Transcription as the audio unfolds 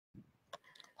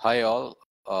Hi all,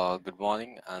 good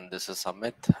morning, and this is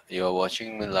Amit. You're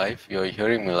watching me live, you're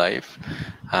hearing me live,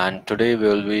 and today we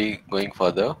will be going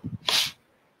further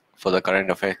for the current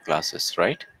affairs classes,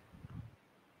 right?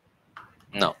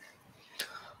 Now,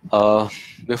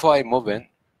 before I move in,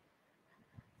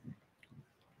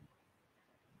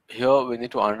 here we need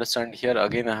to understand here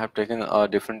again I have taken a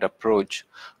different approach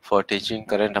for teaching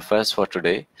current affairs for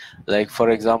today. Like for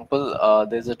example,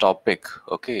 there's a topic,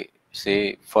 okay,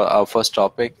 say for our first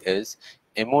topic is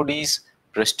MOD's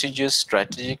prestigious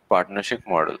strategic partnership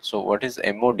model. So what is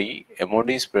MOD?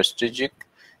 MOD's prestigious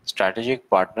strategic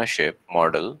partnership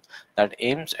model that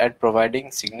aims at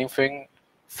providing significant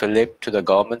fillip to the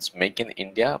government's Make in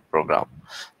India program.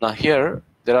 Now here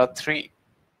there are three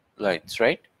lines,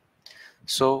 right?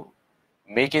 So,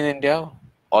 Make in India,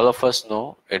 all of us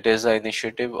know it is an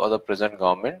initiative of the present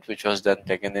government which was then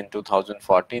taken in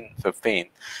 2014-15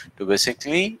 to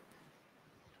basically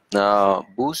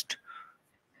boost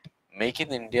Make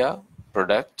in India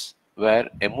products, where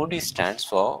MOD stands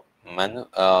for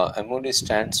MOD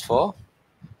stands for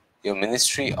your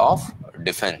Ministry of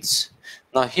Defense.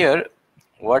 Now here,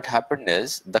 what happened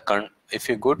is if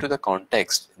you go to the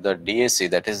context, the DAC,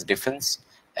 that is Defense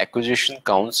Acquisition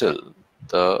Council,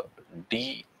 the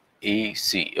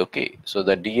DAC, okay, so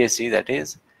the DAC, that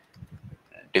is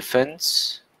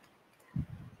Defense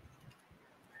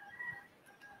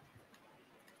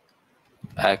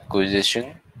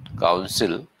Acquisition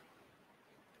Council,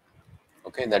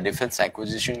 okay, the Defense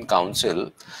Acquisition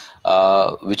Council,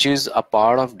 which is a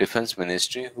part of Defense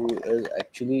Ministry, who is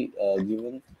actually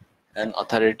given an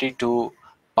authority to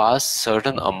pass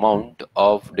certain amount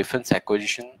of defense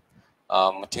acquisition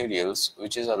materials,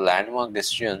 which is a landmark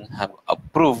decision, have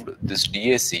approved, this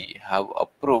DAC have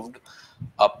approved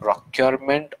a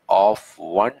procurement of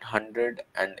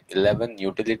 111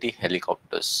 utility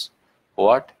helicopters.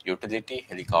 What? Utility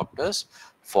helicopters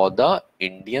for the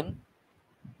Indian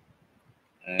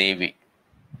Navy,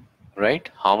 right?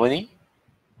 How many?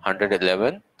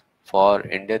 111 for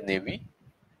Indian Navy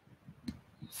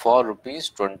for rupees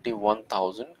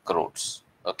 21,000 crores.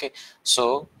 Okay,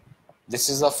 so this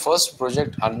is the first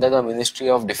project under the Ministry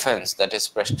of Defense, that is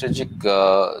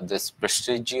this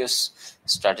prestigious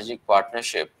strategic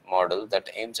partnership model that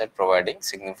aims at providing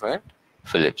significant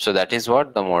fillip. So that is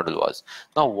what the model was.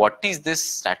 Now, what is this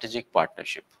strategic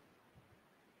partnership,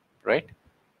 right?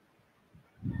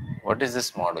 What is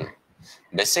this model?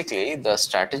 Basically, the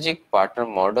strategic partner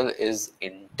model is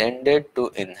intended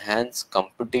to enhance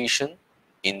competition,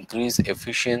 increase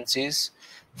efficiencies,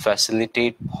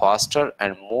 facilitate faster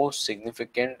and more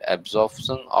significant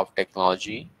absorption of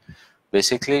technology,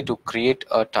 basically to create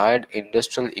a tied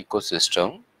industrial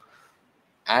ecosystem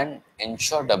and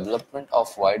ensure development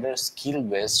of wider skill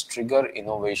base, trigger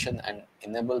innovation and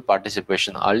enable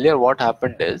participation. Earlier what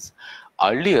happened is,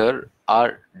 earlier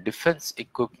our defense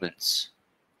equipments,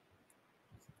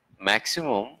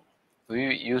 maximum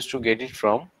we used to get it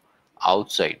from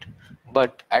outside,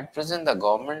 but at present the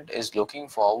government is looking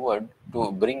forward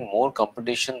to bring more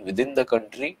competition within the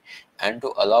country and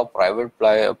to allow private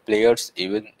players,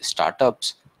 even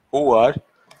startups, who are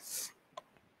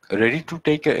ready to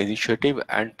take an initiative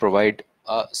and provide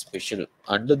a special.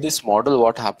 Under this model,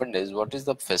 what happened is, what is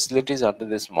the facilities under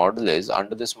this model is,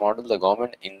 under this model the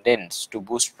government intends to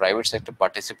boost private sector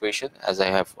participation, as I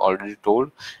have already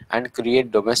told, and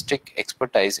create domestic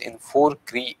expertise in 4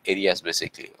 key areas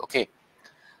basically. Okay,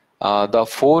 the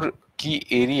 4 key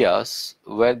areas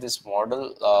where this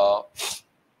model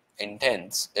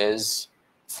intends is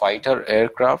fighter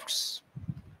aircrafts,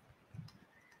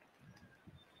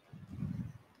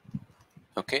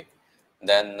 okay,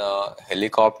 then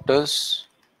helicopters,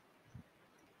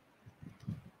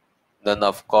 then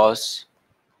of course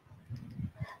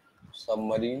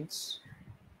submarines,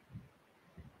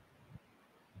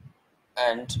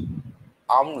 and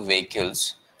armed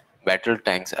vehicles, battle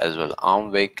tanks as well,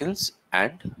 armed vehicles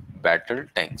and battle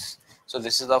tanks. So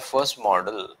this is the first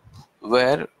model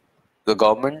where the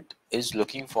government is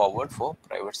looking forward for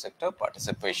private sector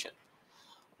participation.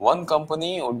 One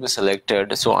company would be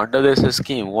selected. So under this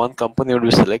scheme, one company would be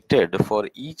selected for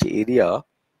each area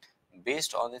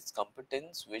based on its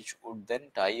competence, which would then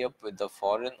tie up with the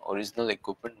foreign original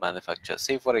equipment manufacturer.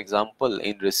 Say for example,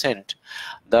 in recent,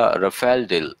 the Rafale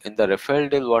deal. In the Rafale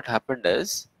deal, what happened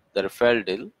is, the Rafale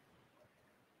deal,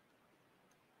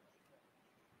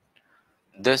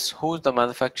 who's the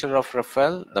manufacturer of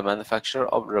Rafale? The manufacturer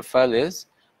of Rafale is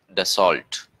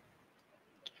Dassault.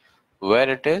 Where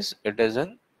it is? It is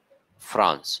in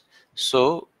France.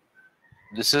 So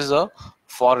this is a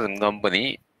foreign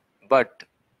company, but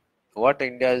what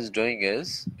India is doing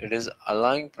is it is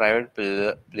allowing private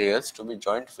players to be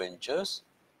joint ventures.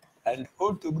 And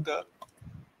who took the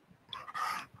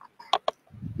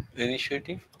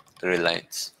initiative?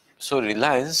 Reliance. So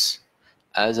Reliance,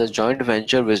 as a joint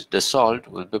venture with Dassault,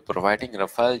 will be providing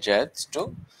Rafale jets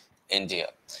to India.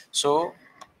 So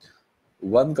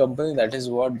one company, that is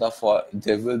what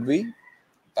they will be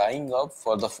tying up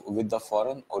for the with the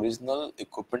foreign original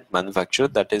equipment manufacturer,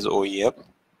 that is OEM,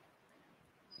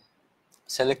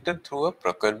 selected through a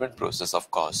procurement process, of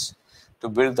course, to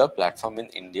build the platform in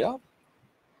India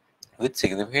with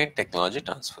significant technology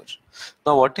transfer.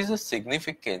 Now, what is the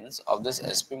significance of this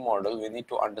SP model? We need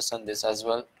to understand this as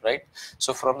well, right?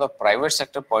 So, from the private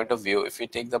sector point of view, if you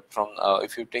take the point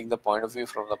of view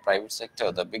from the private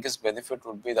sector, the biggest benefit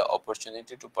would be the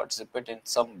opportunity to participate in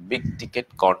some big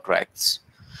ticket contracts,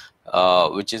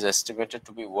 which is estimated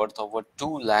to be worth over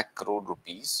 2 lakh crore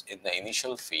rupees in the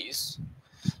initial phase,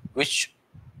 which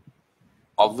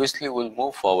obviously will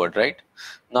move forward. Right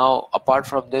now, apart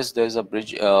from this, there is a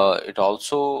bridge. It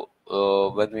also,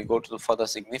 when we go to the further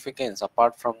significance,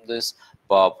 apart from this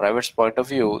private point of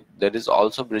view, there is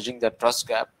also bridging the trust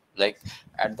gap. Like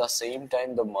at the same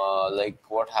time, like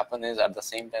what happened is, at the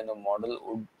same time, the model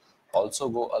would also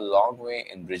go a long way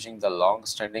in bridging the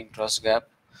long-standing trust gap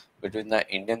between the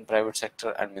Indian private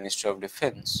sector and Ministry of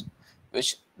Defense,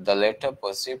 which the latter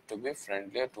perceived to be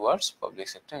friendlier towards public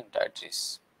sector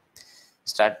entities.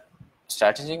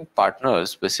 Strategic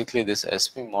partners, basically this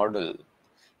SP model,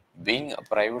 being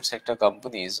private sector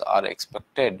companies, are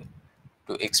expected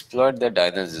to exploit their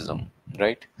dynamism,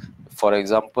 right? For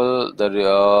example,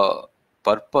 the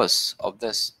purpose of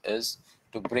this is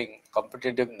to bring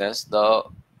competitiveness. The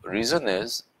reason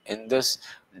is, in this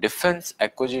defense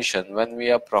acquisition, when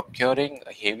we are procuring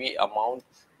a heavy amount,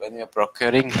 when we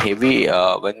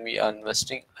are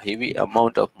investing heavy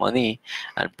amount of money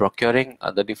and procuring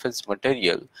the defense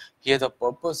material, here the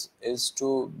purpose is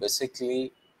to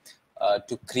basically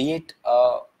to create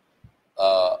a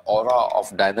aura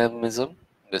of dynamism,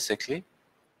 basically,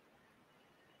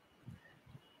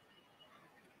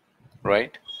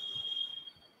 right?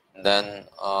 Then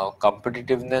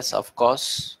competitiveness, of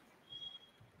course,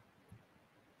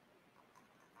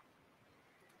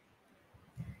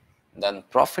 then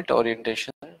profit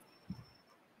orientation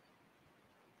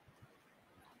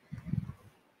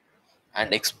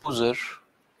and exposure.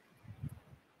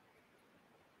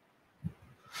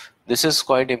 This is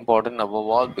quite important above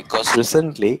all, because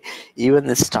recently even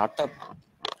the startup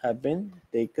have been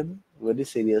taken very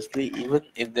seriously, even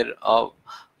if there are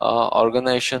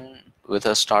organization with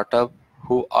a startup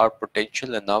who are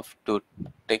potential enough to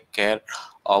take care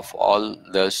of all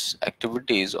these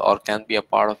activities or can be a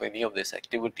part of any of these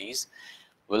activities,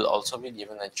 will also be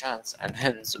given a chance, and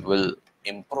hence will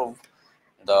improve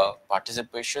the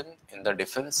participation in the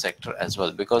defense sector as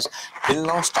well, because till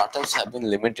now startups have been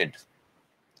limited.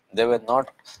 They were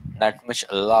not that much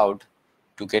allowed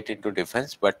to get into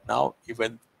defense, but now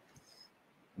even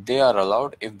they are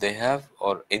allowed if they have,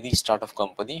 or any startup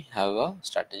company have a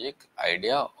strategic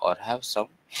idea or have some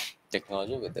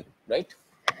technology with them, right?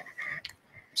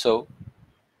 So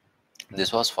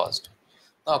this was first.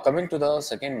 Now coming to the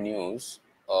second news,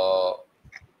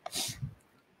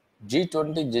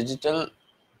 G20 digital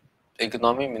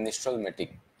economy ministerial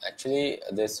meeting. Actually,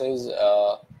 this is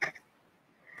a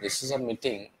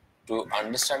meeting. To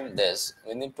understand this,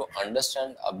 we need to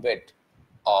understand a bit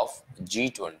of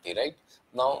G20, right?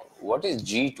 Now, what is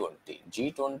G20?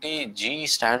 G20, G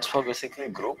stands for basically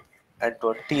group, and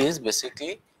 20 is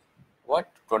basically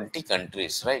what? 20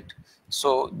 countries, right?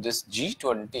 So, this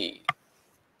G20,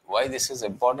 why this is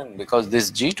important? Because this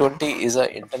G20 is an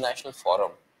international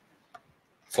forum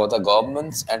for the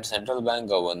governments and central bank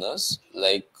governors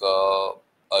like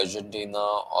Argentina,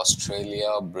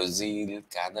 Australia, Brazil,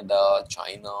 Canada,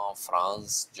 China,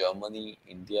 France, Germany,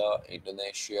 India,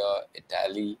 Indonesia,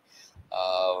 Italy.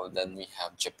 Then we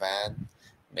have Japan,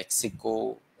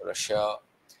 Mexico, Russia,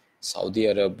 Saudi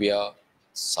Arabia,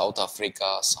 South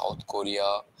Africa, South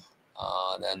Korea,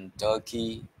 then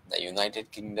Turkey, the United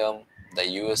Kingdom, the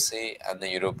USA, and the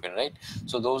European, right?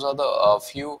 So those are the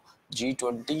few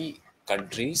G20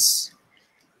 countries.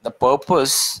 The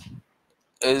purpose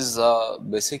is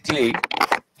basically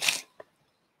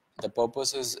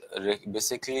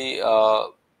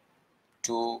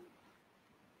to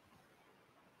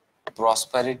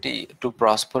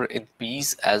prosper in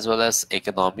peace as well as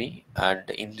economy. And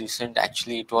in recent,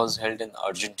 actually it was held in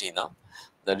Argentina.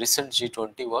 The recent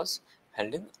G20 was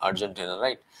held in Argentina,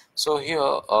 right? So here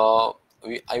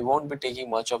I won't be taking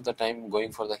much of the time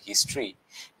going for the history.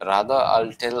 Rather,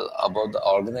 I'll tell about the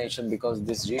organization, because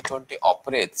this G20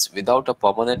 operates without a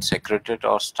permanent secretariat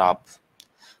or staff.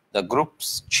 The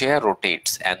group's chair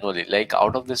rotates annually. Like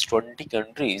out of these 20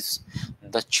 countries,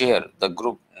 the chair, the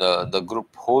group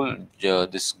whole,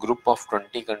 this group of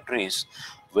 20 countries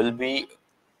will be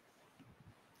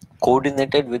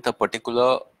coordinated with a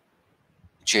particular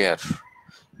chair,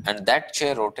 and that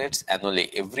chair rotates annually.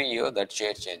 Every year that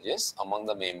chair changes among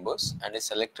the members and is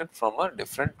selected from a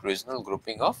different regional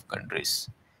grouping of countries.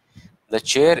 The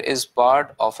chair is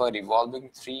part of a revolving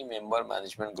three-member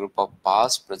management group of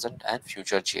past, present and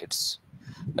future chairs,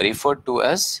 referred to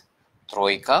as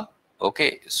Troika.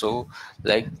 Okay, so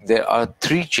like there are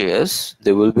three chairs,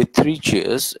 there will be three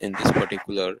chairs in this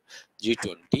particular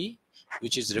G20,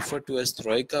 which is referred to as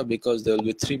Troika because there will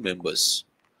be three members.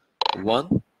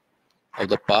 One of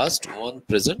the past, one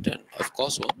present, and of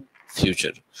course one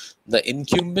future. The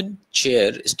incumbent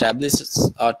chair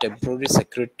establishes a temporary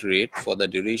secretariat for the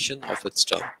duration of its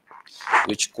term,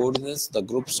 which coordinates the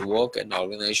group's work and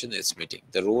organization its meeting.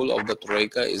 The role of the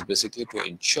Troika is basically to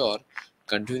ensure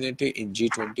continuity in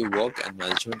G20 work and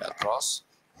management across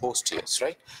host years,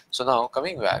 right? So now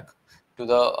coming back to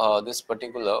the this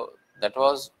particular, that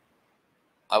was,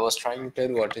 I was trying to tell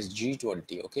you what is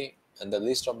G20, okay? And the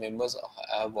list of members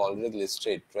I have already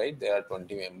listed, right? There are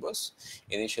 20 members.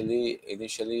 Initially,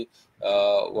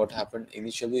 what happened?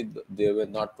 Initially, there were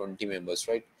not 20 members,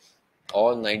 right?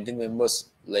 All 19 members,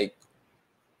 like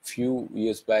few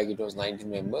years back, it was 19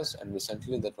 members, and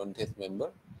recently the 20th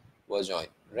member was joined,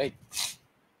 right?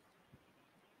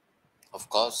 Of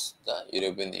course, the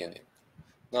European Union.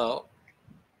 Now,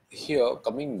 here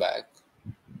coming back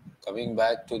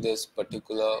to this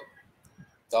particular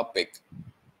topic,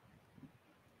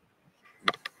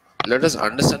 let us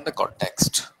understand the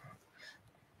context.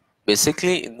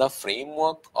 Basically, in the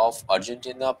framework of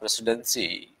Argentina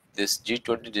presidency, this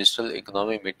G20 digital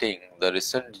economy meeting, the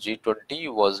recent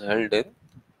G20 was held in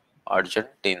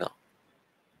Argentina,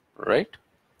 right?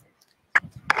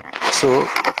 So,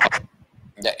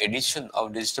 the edition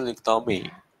of digital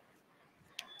economy,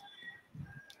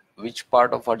 which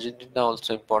part of Argentina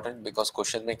also important, because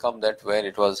question may come that where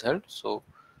it was held. So,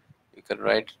 you can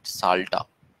write Salta,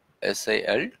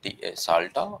 Salta,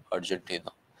 Salta,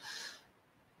 Argentina.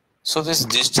 So this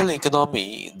digital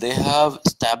economy, they have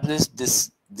established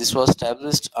this. This was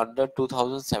established under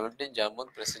 2017 German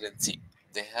presidency.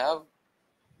 They have.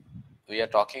 We are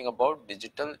talking about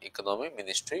Digital Economy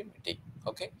Ministry meeting.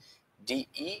 Okay,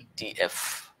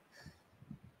 DETF.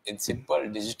 In simple,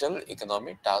 Digital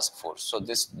Economy Task Force. So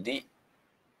this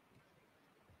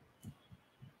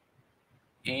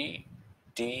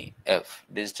DETF,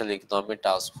 Digital Economy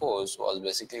Task Force, was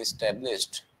basically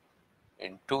established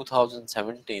in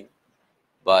 2017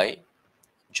 by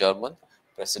German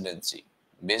presidency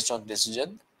based on the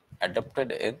decision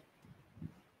adopted in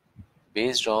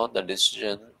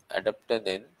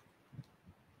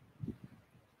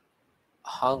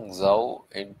Hangzhou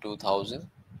in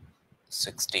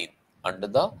 2016 under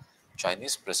the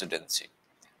Chinese presidency.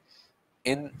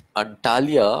 In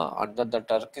Antalya under the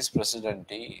Turkish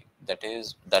presidency,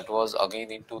 that was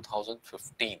again in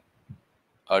 2015.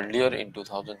 Earlier in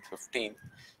 2015,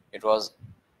 it was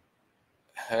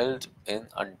held in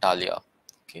Antalya.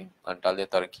 Okay, Antalya,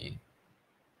 Turkey.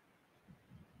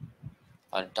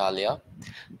 Antalya.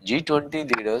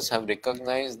 G20 leaders have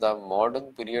recognized the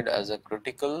modern period as a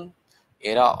critical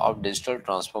era of digital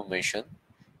transformation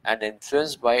and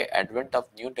influenced by advent of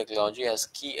new technology as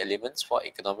key elements for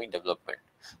economic development.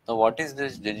 Now, what is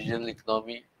this digital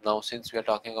economy? Now, since we are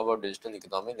talking about digital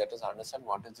economy, let us understand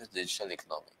what is this digital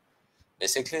economy.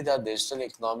 Basically, the digital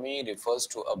economy refers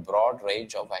to a broad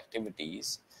range of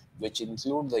activities which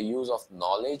include the use of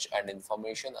knowledge and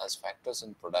information as factors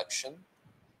in production,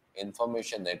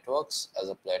 information networks as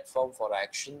a platform for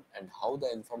action, and how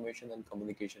the information and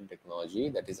communication technology,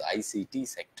 that is ICT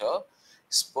sector,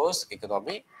 spurs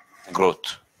economic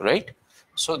growth, right?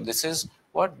 So this is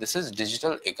what this is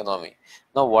digital economy.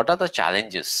 Now, what are the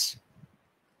challenges?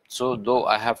 So though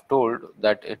I have told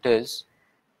that it is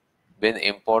been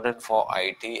important for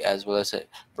IT as well as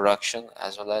production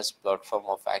as well as platform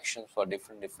of action for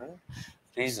different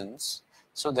reasons,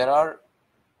 so there are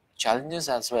challenges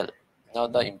as well. Now,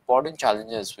 the important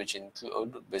challenges which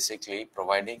include basically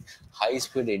providing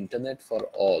high-speed internet for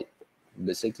all.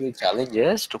 Basically,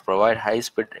 challenges to provide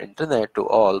high-speed internet to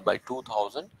all by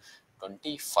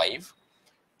 2025,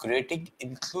 creating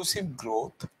inclusive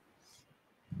growth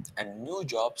and new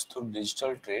jobs through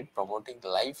digital trade, promoting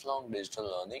lifelong digital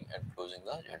learning and closing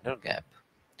the gender gap.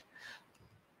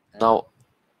 Now,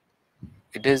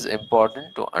 it is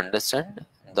important to understand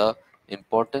the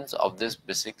importance of this.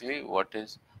 Basically, what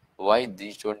is why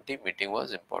G20 meeting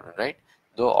was important, right?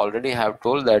 Though already have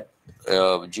told that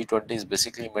G20 is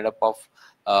basically made up of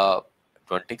uh,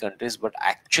 20 countries, but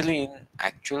actually in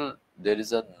actual there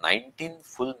is a 19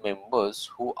 full members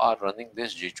who are running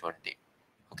this G20.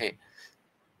 Okay,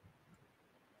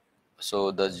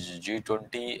 so the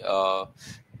G20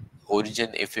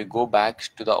 origin, if we go back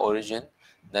to the origin,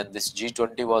 then this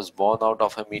G20 was born out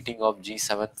of a meeting of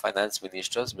G7 finance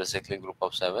ministers, basically group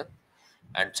of 7,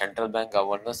 and central bank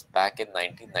governors back in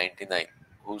 1999,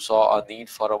 who saw a need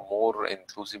for a more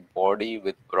inclusive body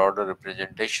with broader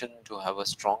representation to have a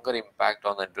stronger impact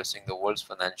on addressing the world's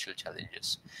financial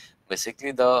challenges.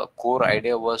 Basically, the core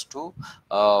idea was to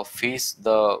face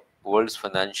the world's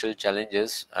financial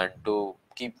challenges and to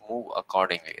keep move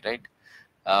accordingly, right?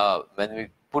 When we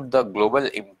put the global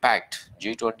impact,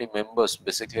 G20 members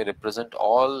basically represent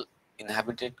all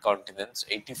inhabited continents,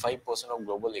 85% of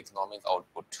global economic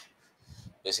output.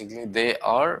 Basically, they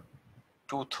are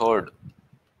two-third.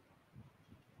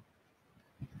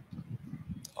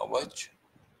 How much?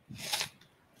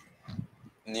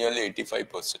 Nearly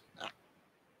 85%.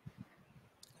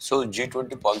 So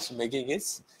G20 policy making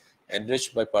is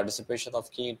enriched by participation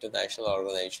of key international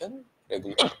organizations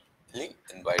regularly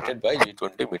invited by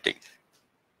G20 meeting.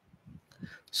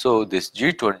 So this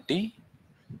G20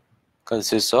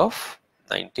 consists of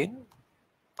 19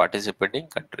 participating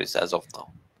countries as of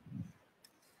now.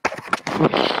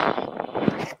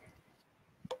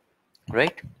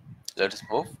 Right? Let us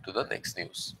move to the next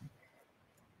news.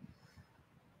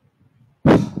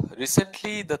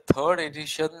 Recently, the third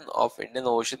edition of Indian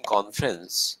Ocean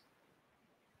Conference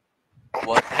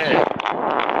was held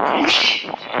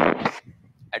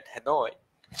at Hanoi.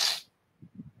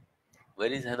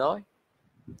 Where is Hanoi?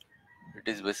 It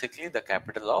is basically the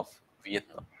capital of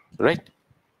Vietnam, right?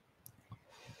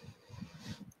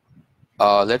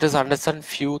 Let us understand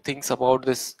few things about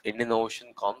this Indian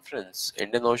Ocean Conference.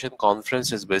 Indian Ocean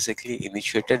Conference is basically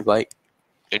initiated by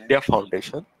India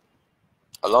Foundation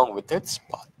along with its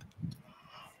partner.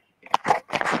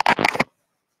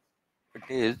 It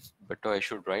is, but I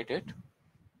should write it.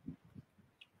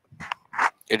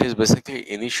 It is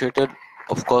basically initiated,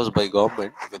 of course, by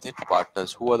government with its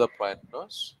partners. Who are the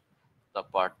partners? The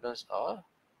partners are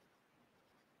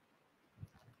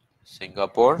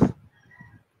Singapore,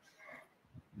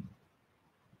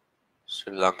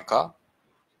 Sri Lanka,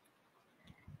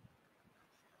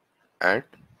 and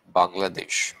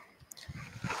Bangladesh.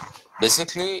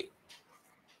 Basically,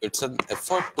 it's an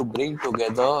effort to bring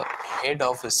together head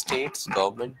of a state's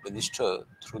government minister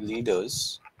through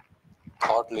leaders,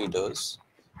 thought leaders,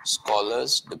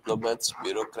 scholars, diplomats,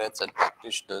 bureaucrats, and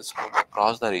practitioners from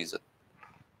across the region.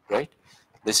 Right?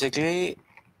 Basically,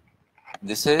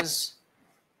 this is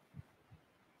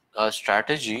a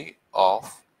strategy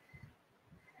of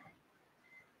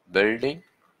building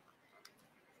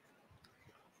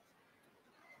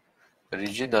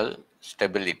regional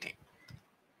stability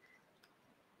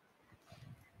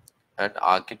and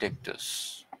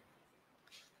architectures,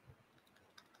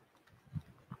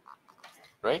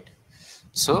 right?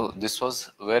 So this was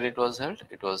where it was held.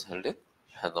 It was held in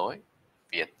Hanoi,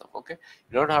 Vietnam. Okay,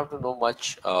 you don't have to know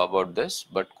much about this,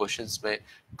 but questions may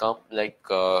come like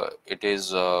it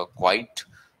is quite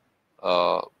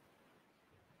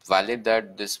valid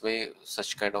that this way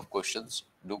such kind of questions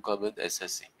do come in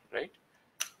SSC, right?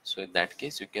 So in that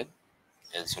case, you can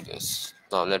answer this.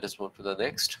 Now let us move to the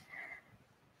next.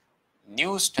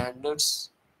 New standards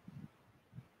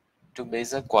to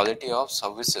measure quality of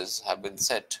services have been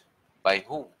set by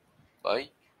whom? By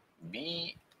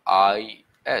BIS,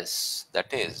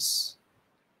 that is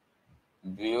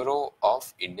Bureau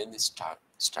of Indian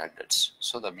Standards.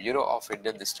 So the Bureau of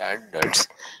Indian Standards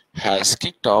has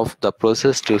kicked off the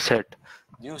process to set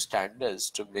new standards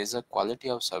to measure quality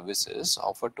of services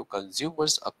offered to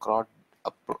consumers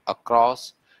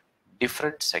across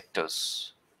different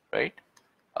sectors, right?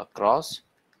 Across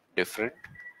different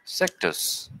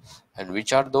sectors. And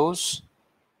which are those?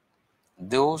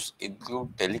 Those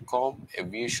include telecom,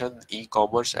 aviation,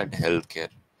 e-commerce, and healthcare.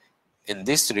 In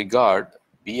this regard,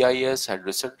 BIS had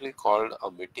recently called a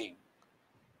meeting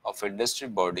of industry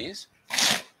bodies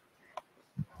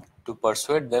to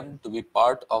persuade them to be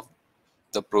part of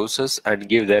the process and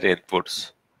give their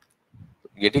inputs.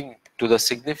 Getting to the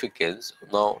significance,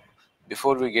 now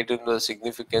before we get into the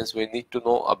significance, we need to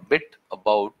know a bit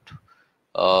about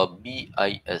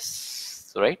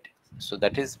BIS, right? So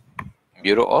that is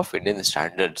Bureau of Indian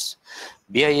Standards.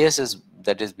 BIS is,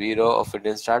 that is Bureau of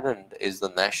Indian Standards, is the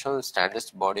national standards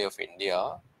body of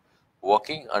India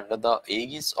working under the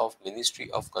aegis of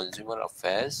Ministry of Consumer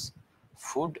Affairs,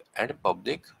 Food and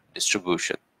Public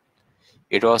Distribution.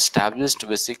 It was established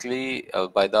basically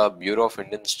by the Bureau of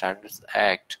Indian Standards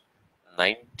Act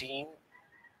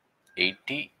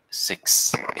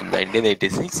 1986. In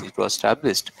 1986, it was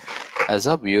established as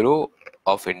a Bureau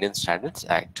of Indian Standards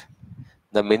Act.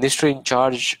 The ministry in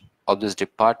charge of this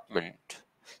department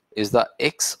is the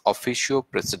ex officio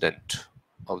president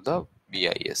of the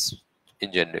BIS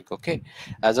in generic. Okay,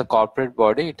 as a corporate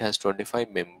body, it has 25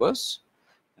 members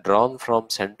drawn from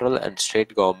central and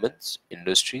state governments,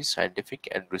 industry, scientific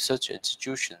and research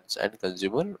institutions, and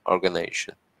consumer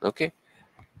organizations. Okay,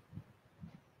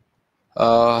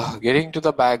 getting to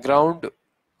the background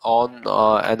on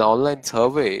an online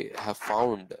survey have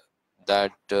found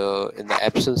that in the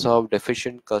absence of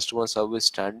deficient customer service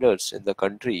standards in the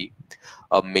country,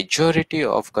 a majority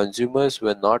of consumers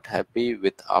were not happy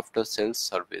with after sales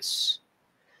service.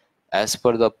 As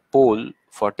per the poll,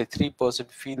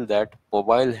 43% feel that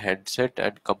mobile handset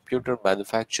and computer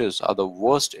manufacturers are the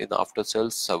worst in after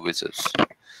sales services,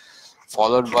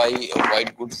 followed by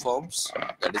white good firms,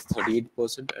 that is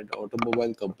 38%, and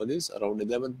automobile companies around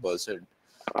 11%.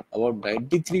 About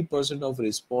 93% of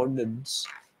respondents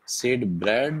said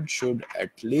brand should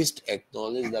at least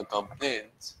acknowledge the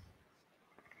complaints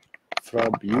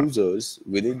from users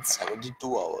within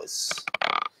 72 hours.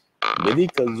 Many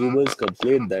consumers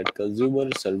complain that consumer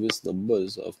service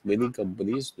numbers of many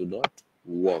companies do not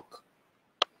work.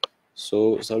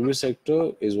 So, service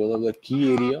sector is one of the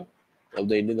key area of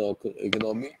the Indian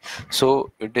economy.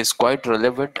 So, it is quite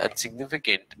relevant and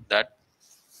significant that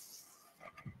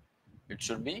it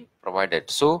should be provided.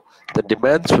 So, the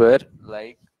demands were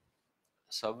like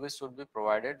service would be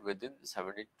provided within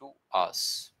 72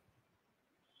 hours.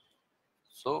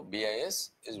 So,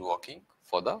 BIS is working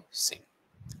for the same.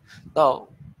 Now,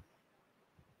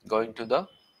 going to the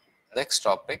next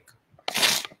topic.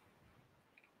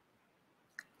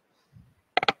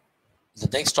 The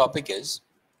next topic is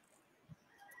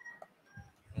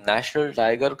National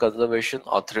Tiger Conservation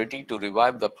Authority to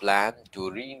revive the plan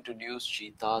to reintroduce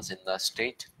cheetahs in the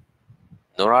state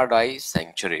Noradai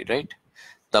Sanctuary, right?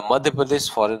 The Madhya Pradesh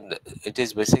Foreign, it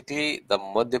is basically the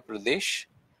Madhya Pradesh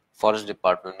Forest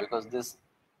Department, because this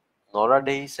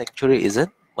Noradai Sanctuary is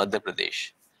in Madhya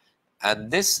Pradesh.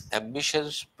 And this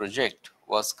ambitious project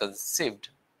was conceived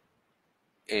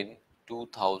in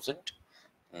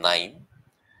 2009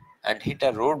 and hit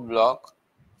a roadblock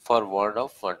for want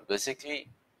of funds. Basically,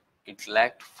 it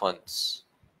lacked funds.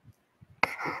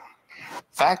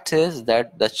 Fact is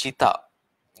that the cheetah,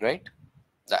 right,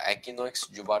 the Echinops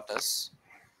jubatus,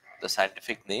 the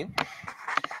scientific name,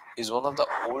 is one of the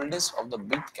oldest of the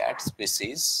big cat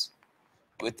species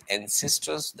with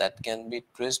ancestors that can be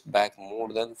traced back more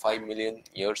than 5 million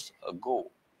years ago.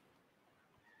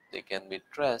 They can be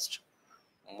traced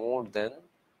more than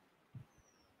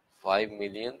 5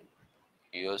 million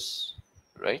years,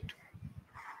 right?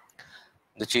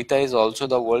 The cheetah is also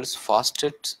the world's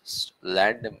fastest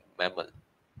land mammal.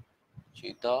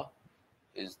 Cheetah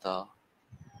is the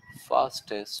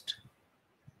fastest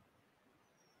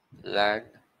land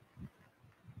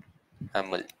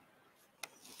mammal.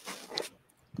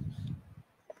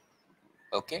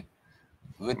 Okay.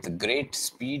 With great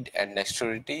speed and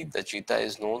dexterity, the cheetah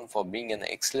is known for being an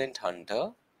excellent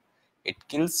hunter. It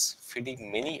kills,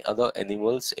 feeding many other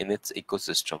animals in its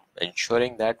ecosystem,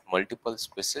 ensuring that multiple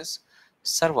species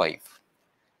survive.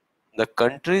 The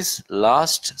country's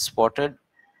last spotted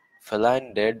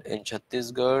feline died in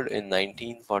Chhattisgarh in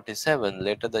 1947.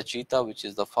 Later, the cheetah, which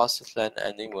is the fastest land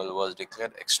animal, was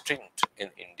declared extinct in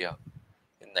India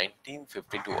in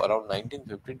 1952. Around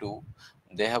 1952,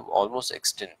 they have almost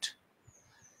extinct.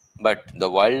 But the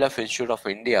Wildlife Institute of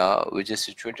India, which is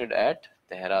situated at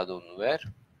Dehradun, where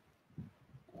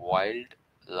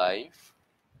wildlife,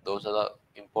 those are the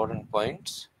important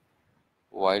points.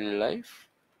 Wildlife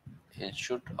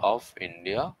Institute of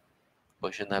India,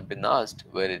 question have been asked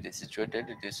where it is situated.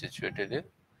 It is situated in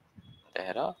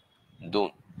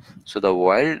Dehradun. So the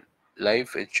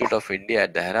Wildlife Institute of India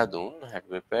at Dehradun had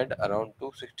prepared around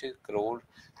 260 crore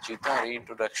cheetah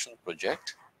reintroduction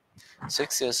project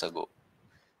 6 years ago,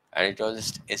 and it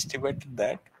was estimated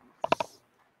that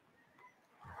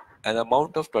an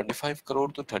amount of 25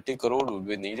 crore to 30 crore would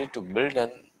be needed to build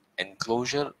an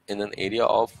enclosure in an area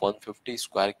of 150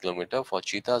 square kilometer for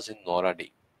cheetahs in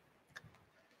Noradi.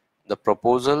 The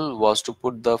proposal was to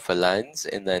put the felines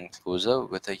in the enclosure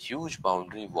with a huge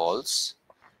boundary walls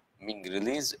being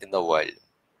released in the wild.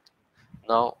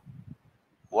 Now,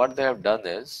 what they have done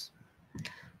is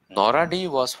Noradi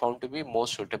was found to be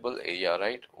most suitable area,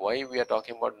 right? Why we are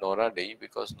talking about Noradi?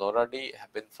 Because Noradi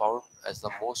have been found as the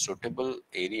most suitable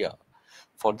area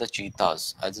for the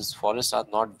cheetahs, as its forests are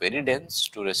not very dense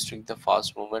to restrict the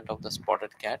fast movement of the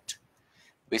spotted cat.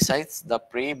 Besides, the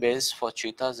prey base for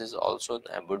cheetahs is also in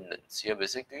abundance. Here,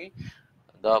 basically,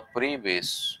 the prey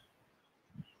base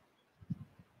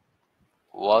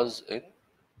was in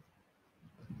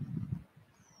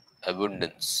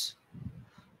abundance.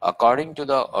 According to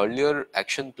the earlier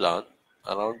action plan,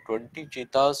 around 20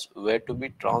 cheetahs were to be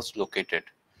translocated.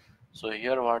 So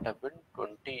here what happened?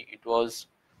 20. It was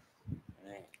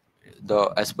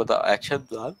the as per the action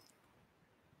plan.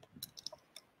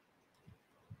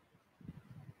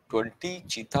 20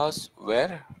 cheetahs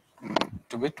were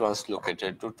to be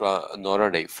translocated to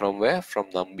Noradi. From where? From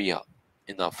Nambia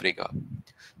in Africa.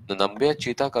 The Nambia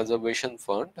Cheetah Conservation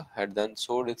Fund had then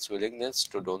showed its willingness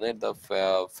to donate the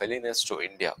felines to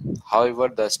India. However,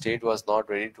 the state was not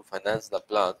ready to finance the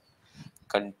plan,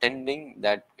 contending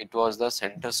that it was the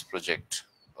center's project.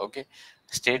 Okay,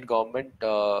 state government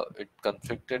it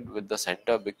conflicted with the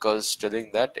center because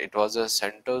telling that it was a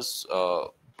center's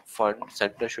fund,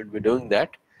 center should be doing that.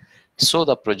 So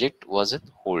the project was in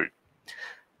hold.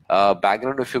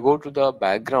 Background, if you go to the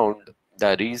background,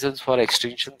 the reasons for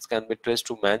extinctions can be traced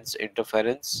to man's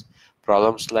interference.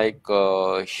 Problems like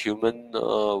human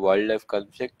wildlife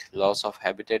conflict, loss of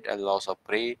habitat and loss of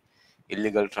prey,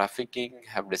 illegal trafficking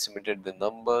have decimated the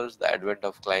numbers. The advent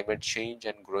of climate change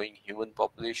and growing human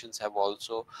populations have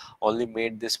also only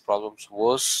made these problems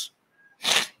worse.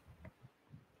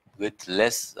 With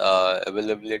less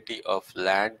availability of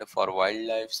land for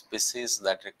wildlife, species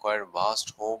that require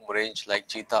vast home range like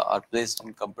cheetah are placed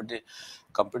in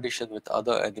competition with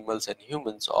other animals and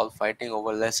humans, all fighting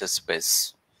over less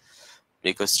space.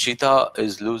 Because cheetah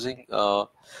is losing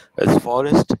its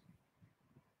forest,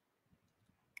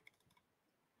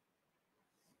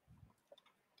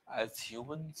 as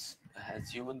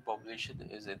human population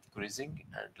is increasing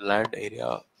and land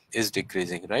area is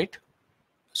decreasing, right?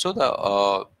 So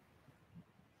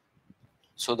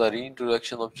the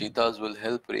reintroduction of cheetahs will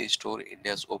help restore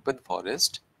India's open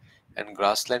forest and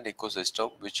grassland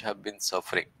ecosystem which have been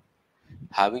suffering.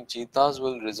 Having cheetahs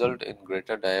will result in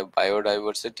greater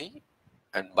biodiversity,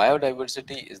 and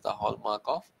biodiversity is the hallmark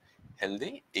of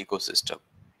healthy ecosystem.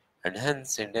 And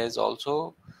hence India is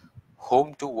also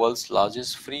home to world's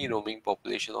largest free roaming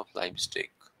population of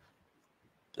livestock.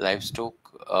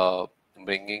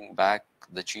 Bringing back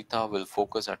the cheetah will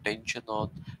focus attention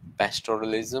on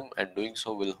pastoralism, and doing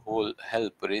so will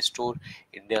help restore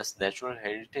India's natural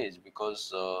heritage,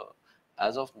 because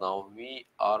as of now we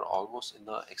are almost in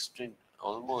the extreme,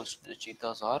 almost the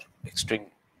cheetahs are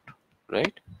extinct,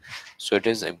 right? So it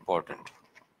is important.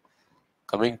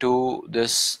 Coming to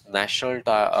this National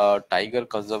Tiger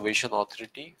Conservation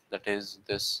Authority, that is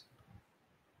this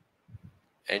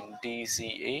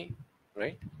NTCA,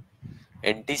 right?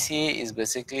 NTCA is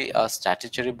basically a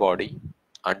statutory body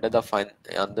under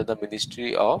the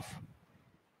Ministry of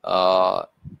uh,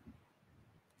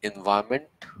 Environment,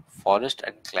 Forest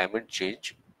and Climate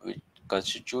Change, which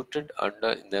constituted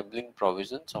under enabling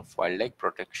provisions of Wildlife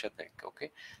Protection Act. Okay,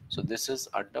 so this is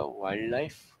under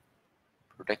Wildlife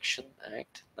Protection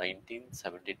Act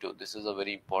 1972. This is a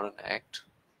very important act,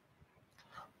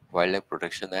 Wildlife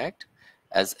Protection Act,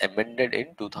 as amended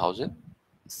in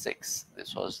 2006.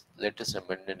 This was latest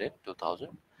amended in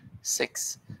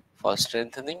 2006 for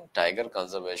strengthening tiger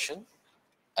conservation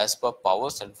as per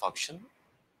powers and function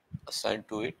assigned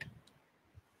to it.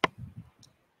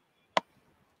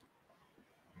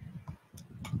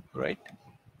 Right.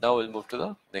 Now we'll move to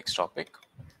the next topic.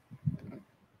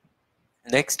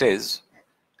 Next is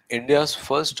India's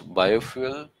first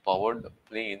biofuel powered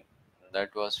plane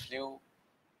that was flew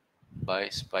by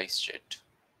SpiceJet.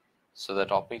 So the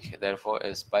topic therefore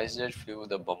is SpiceJet flew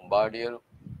the Bombardier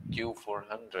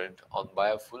Q400 on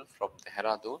biofuel from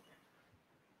Dehradun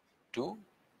to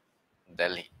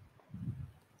Delhi.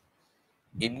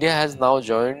 India has now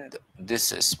joined this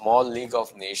small league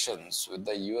of nations with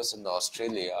the US and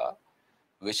Australia,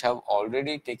 which have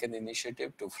already taken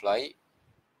initiative to fly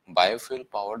biofuel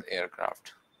powered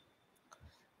aircraft.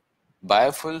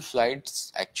 Biofuel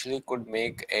flights actually could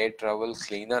make air travel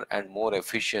cleaner and more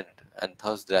efficient, and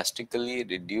thus drastically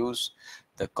reduce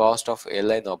the cost of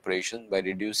airline operation by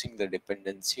reducing the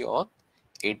dependency on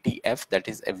ATF, that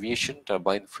is aviation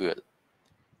turbine fuel.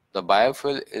 The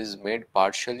biofuel is made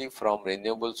partially from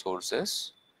renewable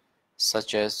sources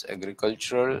such as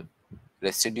agricultural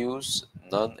residues,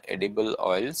 non-edible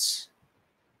oils,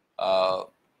 uh,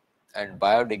 and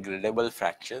biodegradable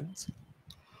fractions.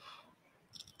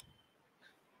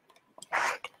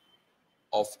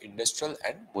 of industrial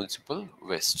and municipal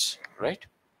wastes, right?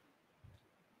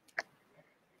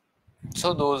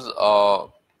 So those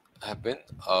have been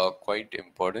quite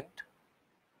important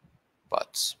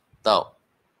parts. Now,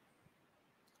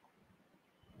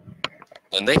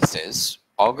 the next is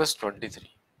August 23.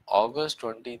 August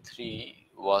 23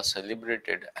 was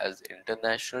celebrated as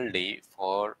International Day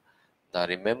for the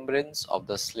remembrance of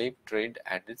the slave trade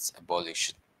and its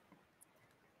abolition,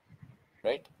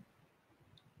 right?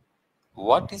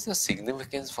 What is the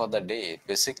significance for the day?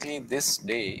 Basically, this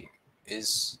day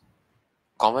is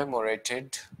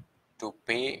commemorated to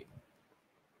pay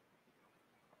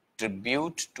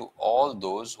tribute to all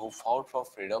those who fought for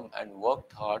freedom and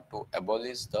worked hard to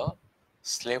abolish the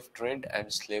slave trade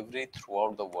and slavery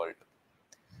throughout the world.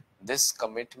 This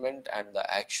commitment and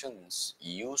the actions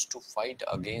used to fight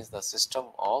against the system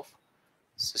of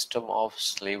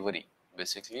slavery,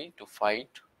 basically to fight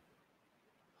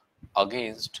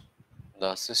against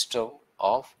the system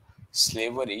of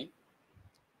slavery,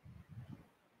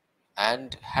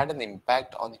 and had an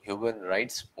impact on human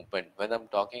rights movement. When I'm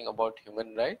talking about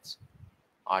human rights,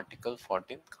 Article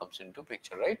 14 comes into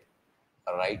picture, right?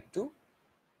 A right to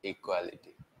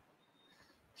equality.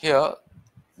 Here,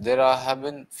 have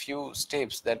been few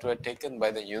steps that were taken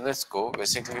by the UNESCO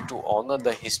basically to honor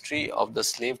the history of the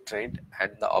slave trade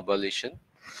and the abolition.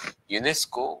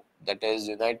 UNESCO, that is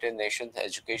United Nations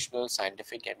Educational,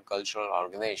 Scientific and Cultural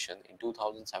Organization, in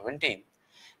 2017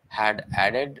 had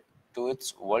added to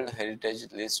its World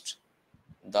Heritage List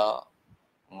the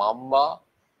Banja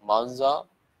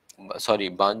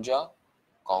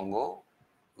Congo,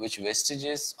 which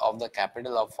vestiges of the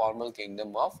capital of former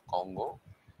Kingdom of Congo,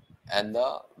 and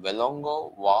the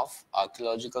Velongo Wharf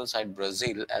archaeological site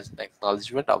Brazil as an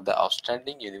acknowledgement of the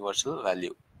outstanding universal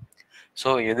value.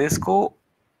 So UNESCO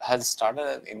has started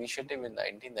an initiative in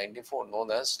 1994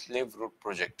 known as Slave Route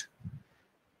Project.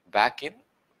 Back in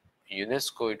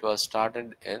UNESCO, it was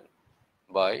started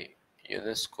by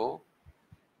UNESCO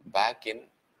back in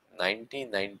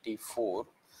 1994,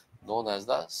 known as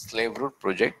the Slave Route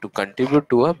Project, to contribute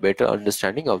to a better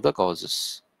understanding of the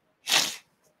causes.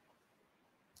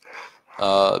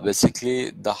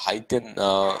 Basically, the Haitian,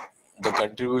 the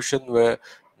contribution were,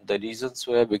 the reasons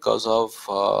were because of,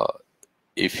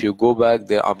 if you go back,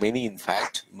 there are many in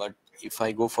fact, but if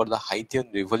I go for the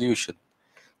Haitian Revolution,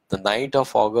 the night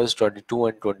of August 22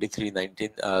 and 23,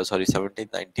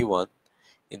 1791,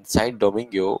 inside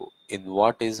Domingo, in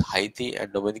what is Haiti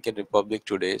and Dominican Republic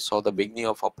today, saw the beginning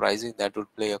of uprising that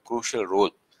would play a crucial role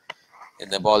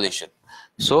in abolition.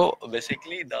 So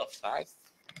basically, the fact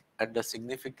and the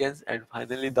significance and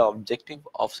finally the objective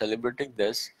of celebrating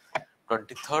this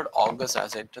 23rd August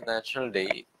as International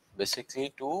Day,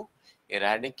 basically to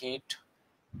eradicate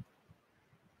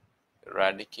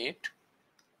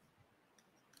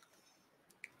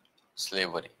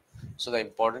slavery. So the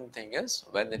important thing is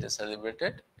when it is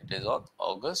celebrated, it is on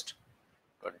August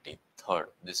 23rd.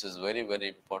 This is very, very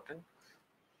important.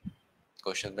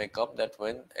 Question may come that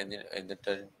when an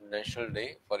International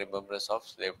Day for remembrance of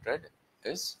slave trade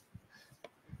is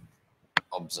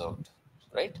observed,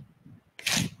 right?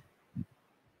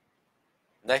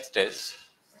 Next is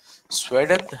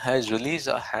Sweden has released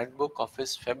a handbook of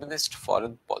its feminist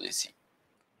foreign policy.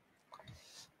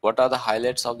 What are the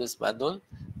highlights of this manual?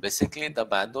 Basically, the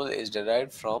manual is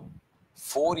derived from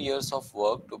 4 years of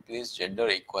work to place gender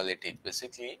equality.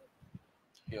 Basically,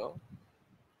 here,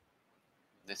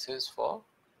 this is for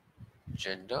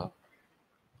gender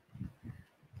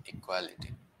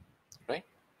equality, right?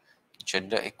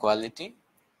 Gender equality.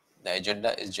 The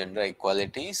agenda is gender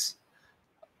equalities.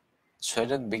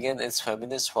 Sweden began its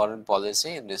feminist foreign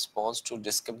policy in response to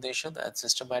discrimination and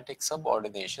systematic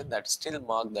subordination that still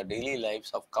mark the daily lives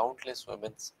of countless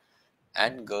women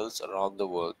and girls around the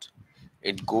world.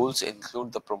 Its goals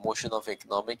include the promotion of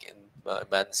economic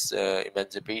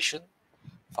emancipation,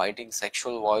 fighting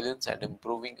sexual violence, and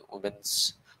improving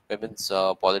women's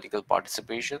political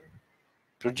participation.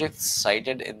 Projects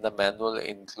cited in the manual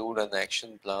include an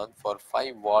action plan for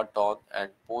 5 war-torn and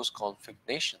post-conflict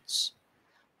nations: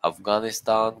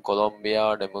 Afghanistan,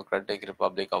 Colombia, Democratic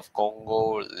Republic of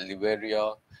Congo,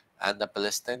 Liberia, and the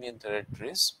Palestinian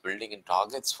territories, building in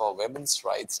targets for women's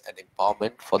rights and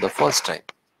empowerment for the first time.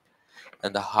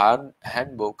 And the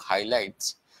handbook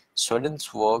highlights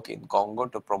Sweden's work in Congo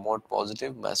to promote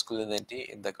positive masculinity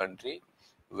in the country,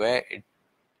 where it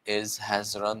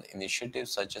has run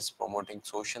initiatives such as promoting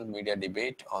social media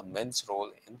debate on men's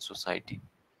role in society.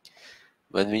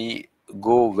 When we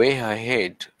go way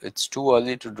ahead, it's too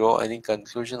early to draw any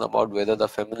conclusion about whether the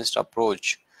feminist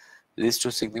approach leads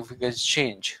to significant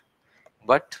change.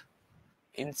 But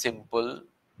in simple,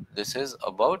 This is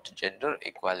about gender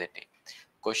equality.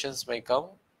 Questions may come.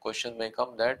 Question may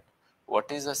come that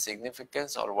what is the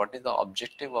significance or what is the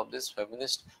objective of this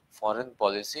feminist foreign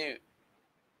policy,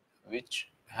 which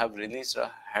have released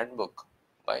a handbook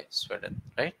by Sweden,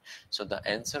 right? So the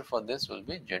answer for this will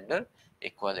be gender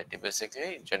equality.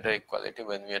 Basically, gender equality,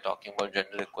 when we are talking about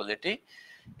gender equality,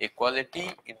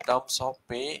 equality in terms of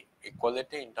pay,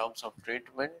 equality in terms of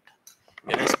treatment,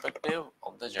 irrespective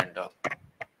of the gender,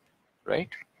 right?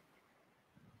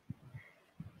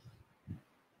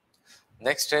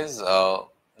 Next is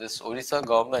this Odisha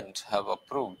government have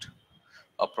approved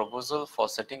a proposal for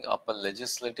setting up a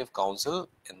legislative council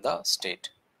in the state.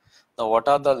 Now, what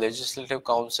are the legislative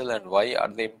council and why are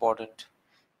they important?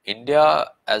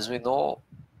 India, as we know,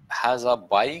 has a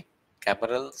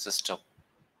bicameral system,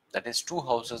 that is two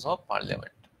houses of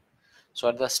parliament. So,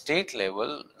 at the state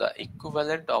level, the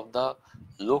equivalent of the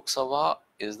Lok Sabha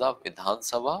is the Vidhan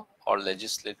Sabha or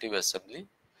Legislative Assembly.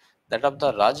 That of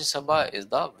the Rajya Sabha is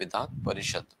the Vidhan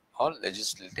Parishad or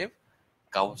Legislative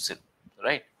Council,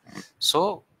 right?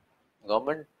 So,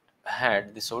 government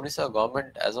had, this Odisha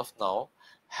government as of now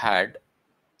had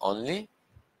only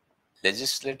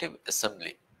legislative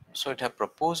assembly. So it have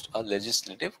proposed a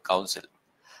legislative council.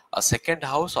 A second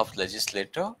house of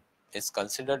legislature is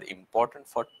considered important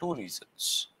for two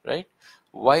reasons, right?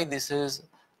 Why this is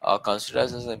considered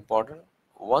as important?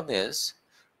 One is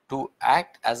to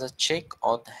act as a check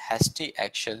on hasty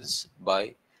actions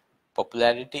by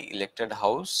popularity elected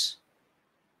house,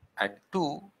 and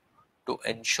two, to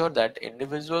ensure that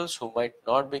individuals who might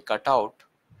not be cut out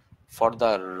for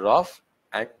the rough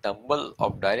and tumble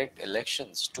of direct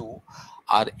elections too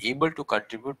are able to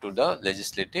contribute to the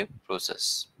legislative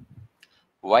process.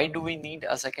 Why do we need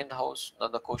a second house? Now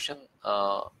the question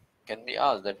can be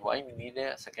asked that why we need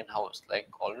a second house, like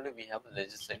already we have a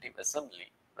legislative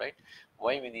assembly, right?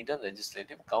 Why we need a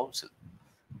legislative council?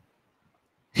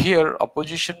 Here,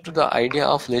 opposition to the idea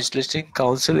of legislative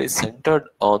council is centered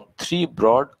on three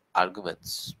broad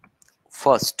arguments.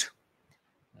 First,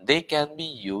 they can be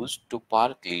used to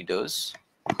park leaders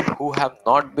who have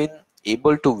not been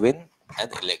able to win an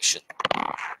election,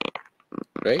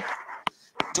 right?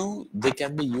 Two, they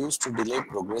can be used to delay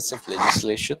progressive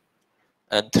legislation.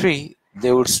 And three,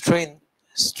 they would strain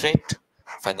state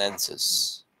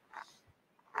finances.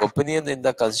 Opinion in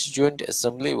the Constituent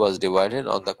Assembly was divided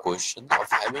on the question of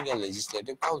having a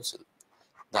legislative council.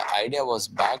 The idea was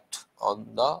backed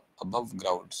on the above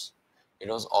grounds. It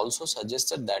was also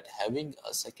suggested that having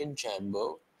a second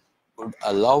chamber would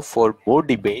allow for more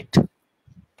debate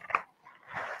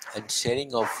and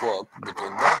sharing of work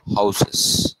between the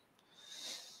houses.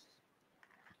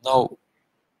 Now,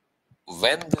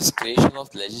 when this creation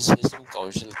of legislative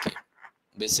council came,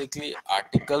 basically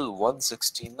Article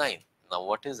 169. Now,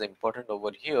 what is important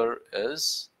over here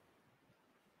is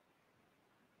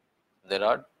there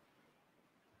are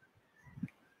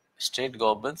state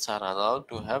governments are allowed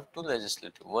to have two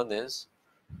legislative. One is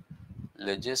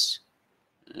legislative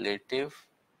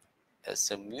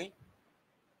assembly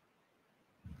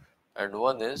and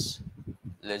one is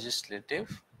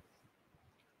legislative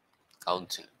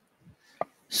council.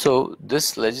 So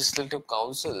this legislative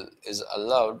council is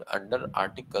allowed under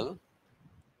Article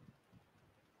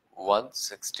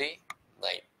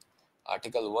 169.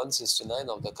 Article 169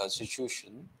 of the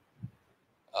Constitution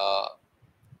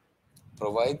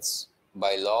provides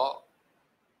by law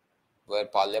where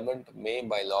Parliament may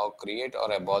by law create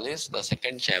or abolish the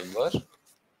second chamber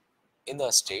in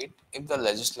a state if the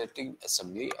legislative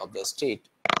assembly of the state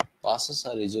passes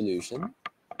a resolution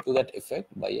to that effect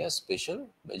by a special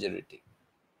majority.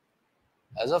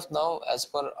 As of now, as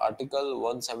per Article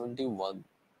 171,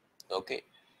 okay,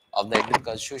 of the Indian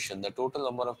Constitution, the total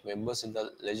number of members in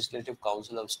the Legislative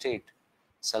Council of State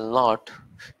shall not.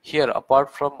 Here,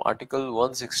 apart from Article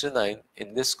 169,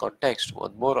 in this context,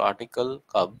 one more article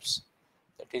comes,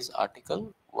 that is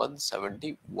Article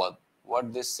 171.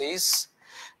 What this says?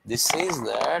 This says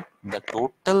that the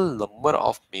total number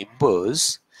of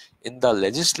members in the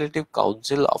Legislative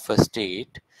Council of a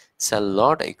state shall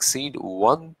not exceed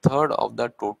 1/3 of the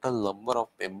total number of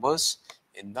members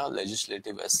in the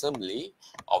Legislative Assembly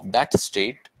of that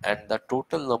state, and the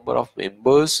total number of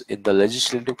members in the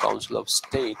Legislative Council of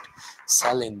State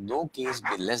shall in no case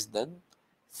be less than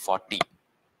 40.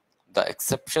 The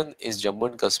exception is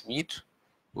Jammu and Kashmir,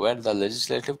 where the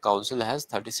Legislative Council has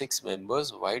 36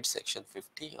 members vide Section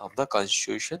 50 of the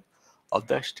Constitution of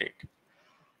the state.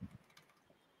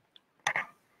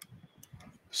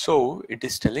 So it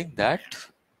is telling that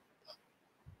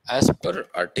as per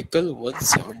Article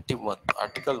 171,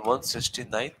 Article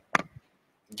 169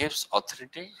 gives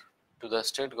authority to the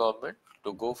state government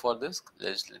to go for this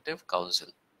legislative council,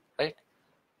 right?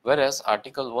 Whereas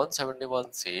Article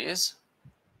 171 says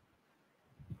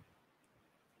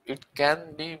it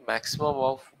can be maximum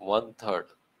of 1/3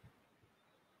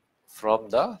 from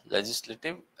the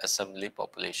legislative assembly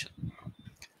population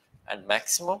and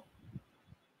maximum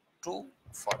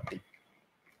 240.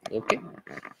 Okay.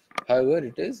 However,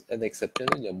 it is an exception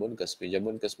in Jammu and Kashmir. Jammu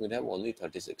and Kashmir have only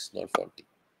 36, not 40.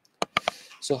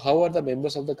 So how are the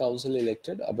members of the council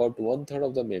elected? About 1/3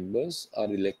 of the members are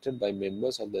elected by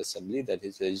members of the assembly, that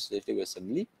is legislative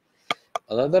assembly.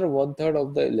 Another 1/3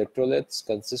 of the electorates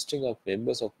consisting of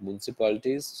members of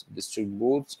municipalities, district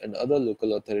boards and other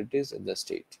local authorities in the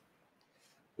state.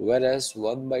 Whereas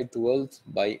 1/12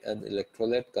 by an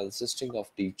electorate consisting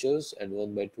of teachers and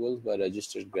 1/12 by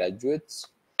registered graduates.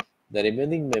 The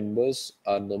remaining members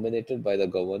are nominated by the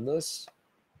governor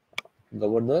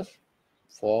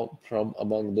from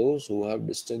among those who have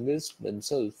distinguished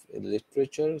themselves in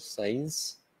literature,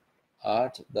 science,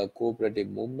 art, the cooperative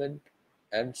movement,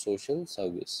 and social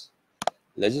service.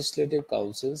 Legislative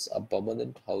councils are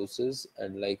permanent houses,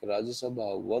 and like Rajya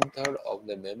Sabha, 1/3 of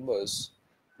the members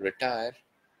retire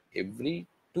every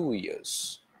 2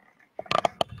 years.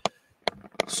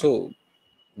 So,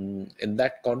 in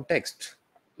that context,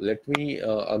 let me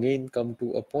again come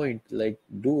to a point like,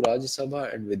 do Rajya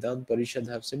Sabha and Vidhan Parishad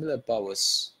have similar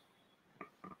powers?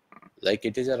 Like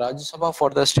it is a Rajya Sabha for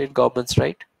the state governments,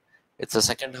 right? It's a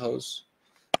second house,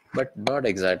 but not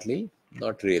exactly,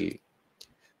 not really.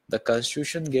 The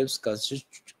constitution gives council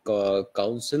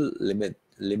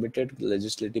limited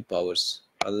legislative powers,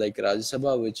 unlike Rajya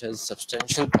Sabha, which has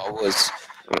substantial powers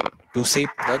to shape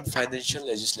non-financial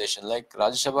legislation. Like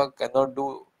Rajya Sabha cannot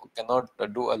do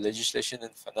a legislation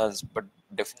in finance, but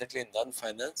definitely in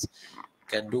non-finance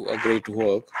can do a great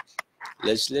work.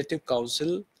 Legislative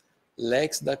Council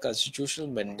lacks the constitutional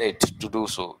mandate to do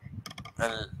so,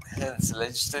 and hence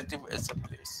legislative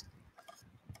assemblies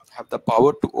have the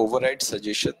power to override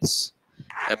suggestions,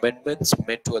 amendments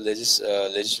made to a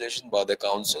legislation by the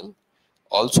council.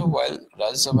 Also, while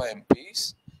Rajya Sabha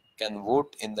MPs can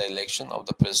vote in the election of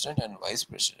the president and vice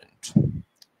president,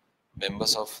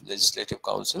 members of legislative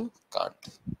council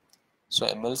can't. So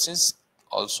MLCs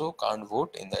also can't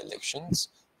vote in the elections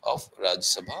of Rajya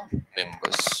Sabha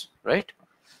members, right?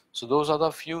 So those are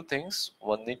the few things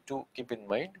one need to keep in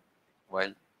mind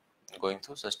while going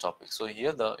through such topics. So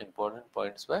here the important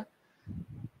points were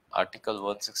Article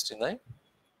 169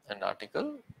 and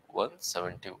Article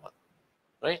 171.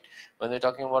 Right? When we're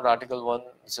talking about Article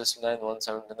 169,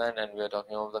 179, and we are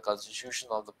talking about the constitution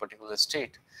of the particular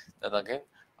state, then again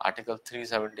Article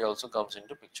 370 also comes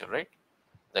into picture, right?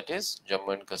 That is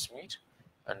Jammu and Kashmir.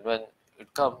 And when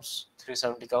it comes,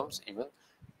 370 comes, even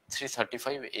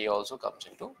 335A also comes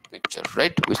into picture,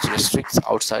 right? Which restricts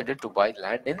outsider to buy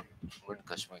land in Jammu and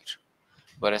Kashmir.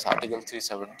 Whereas Article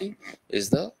 370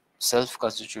 is the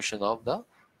self-constitution of the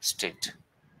state.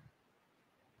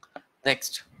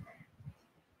 Next.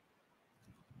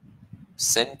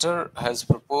 Center has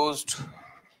proposed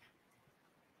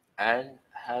and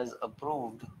has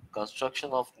approved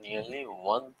construction of nearly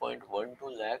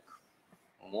 1.12 lakh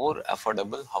more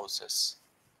affordable houses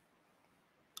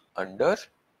under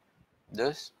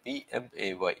this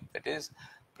PMAY, that is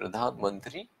Pradhan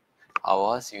Mantri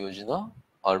Awas Yojana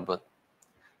Urban.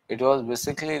 It was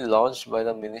basically launched by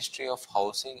the Ministry of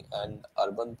Housing and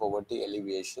Urban Poverty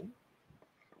Alleviation.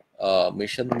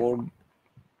 Mission mode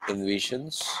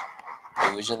envisions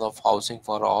provision of housing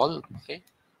for all by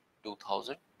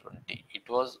 2020. It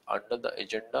was under the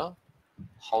agenda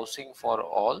Housing for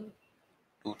All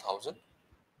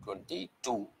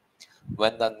 2022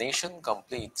 when the nation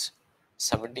completes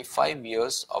 75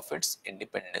 years of its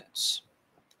independence.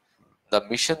 The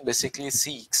mission basically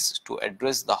seeks to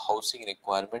address the housing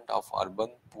requirement of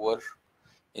urban poor,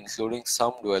 including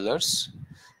slum dwellers,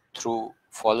 through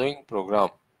following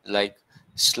program like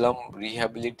slum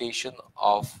rehabilitation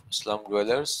of slum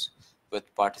dwellers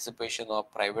with participation of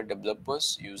private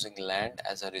developers using land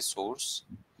as a resource,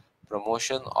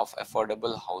 promotion of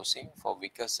affordable housing for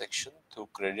weaker section through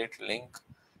credit link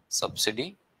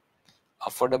subsidy,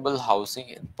 affordable housing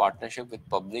in partnership with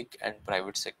public and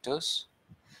private sectors,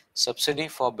 subsidy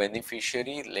for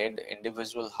beneficiary-led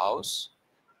individual house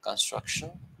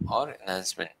construction or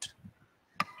enhancement.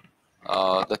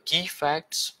 The key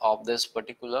facts of this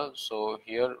particular, so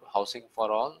here housing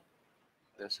for all,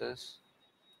 this is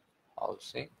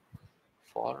housing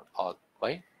for all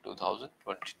by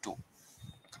 2022.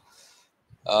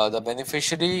 The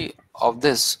beneficiary of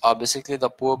this are basically the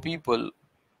poor people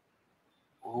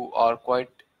who are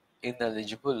quite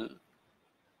ineligible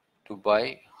to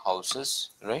buy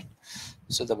houses, right?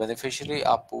 So the beneficiary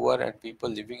are poor and people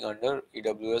living under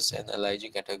EWS and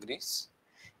LIG categories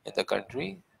in the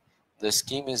country. The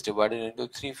scheme is divided into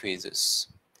 3 phases.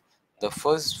 The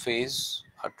first phase,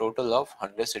 a total of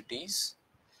 100 cities,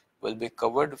 will be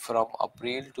covered from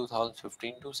April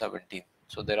 2015 to 17.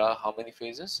 So there are how many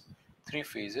phases? 3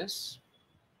 phases.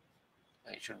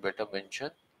 I should better mention.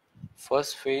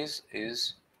 First phase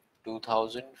is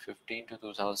 2015 to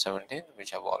 2017,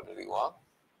 which I've already won.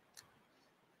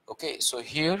 Okay, so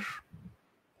here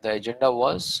the agenda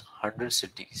was 100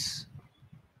 cities.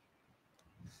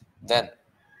 Then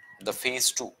the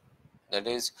phase 2, that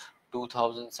is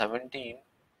 2017,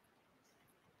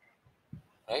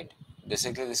 right?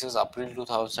 Basically, this is April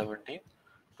 2017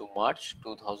 to March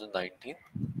 2019.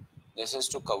 This is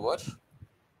to cover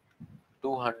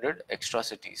 200 extra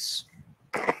cities,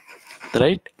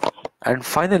 right? And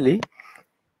finally,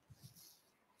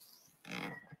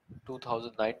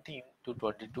 2019 to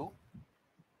 22,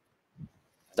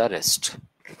 the rest.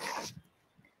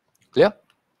 Clear?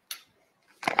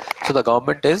 So the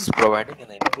government is providing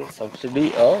an interest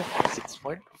subsidy of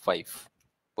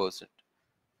 6.5%.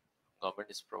 Government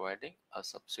is providing a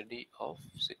subsidy of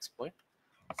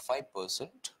 6.5%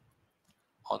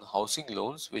 on housing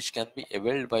loans, which can be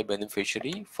availed by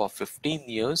beneficiary for 15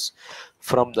 years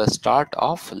from the start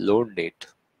of loan date.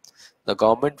 The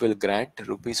government will grant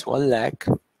rupees 1 lakh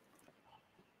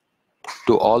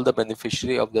to all the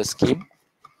beneficiary of the scheme.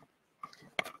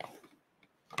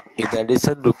 In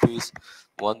addition, rupees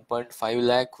 1.5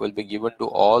 lakh will be given to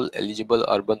all eligible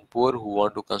urban poor who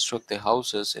want to construct their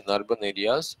houses in urban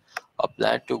areas or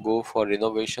plan to go for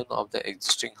renovation of the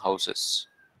existing houses.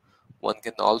 One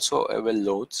can also avail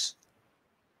loans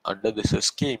under this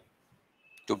scheme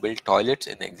to build toilets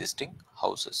in existing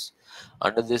houses.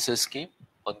 Under this scheme,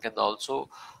 one can also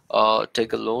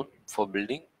take a loan for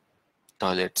building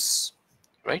toilets,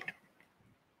 right?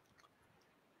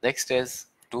 Next is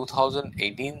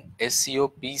 2018 SCO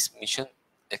Peace Mission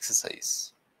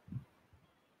exercise.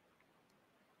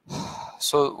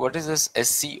 So what is this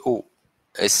SCO?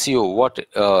 SCO, what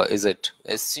is it?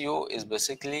 SCO is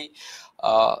basically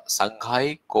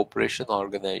Shanghai Cooperation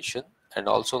Organization and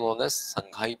also known as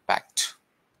Shanghai Pact.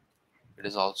 It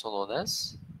is also known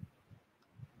as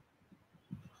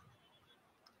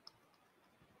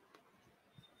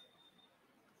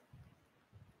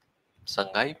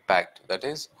Shanghai Pact, that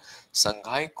is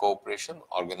Shanghai Cooperation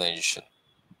Organization.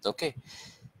 Okay,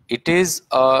 it is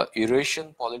a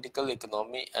Eurasian political,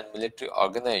 economy and military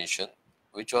organization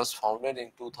which was founded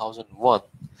in 2001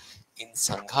 in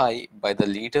Shanghai by the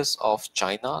leaders of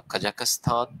China,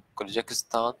 Kyrgyzstan,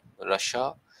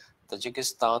 Russia,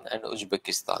 Tajikistan and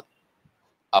Uzbekistan.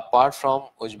 Apart from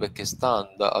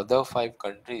Uzbekistan, the other 5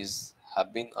 countries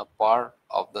have been a part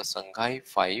of the Shanghai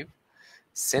Five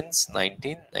since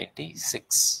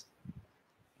 1996.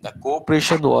 The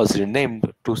cooperation was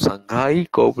renamed to Shanghai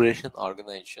Cooperation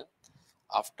Organization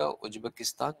after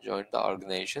Uzbekistan joined the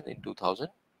organization in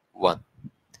 2001.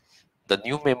 The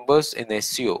new members in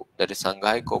SCO, that is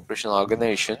Shanghai Cooperation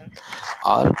Organization,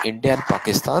 are India and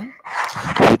Pakistan,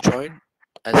 who joined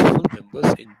as full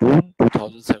members in June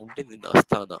 2017 in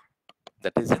Astana,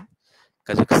 that is in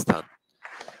Kazakhstan.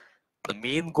 The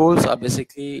main goals are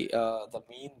basically the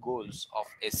main goals of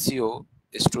SCO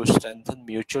is to strengthen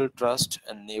mutual trust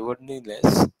and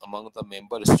neighborliness among the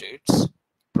member states,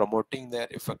 promoting their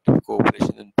effective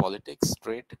cooperation in politics,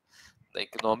 trade, the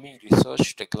economy,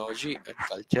 research, technology, and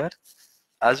culture,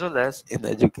 as well as in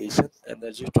education,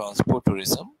 energy, transport,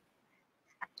 tourism,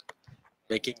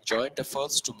 making joint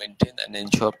efforts to maintain and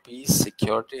ensure peace,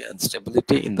 security, and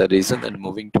stability in the region and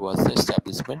moving towards the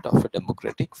establishment of a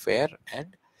democratic, fair,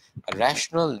 and a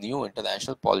rational new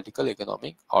international political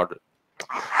economic order.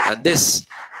 And this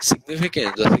the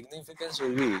significance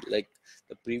will be like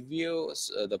the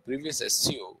previous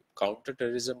SCO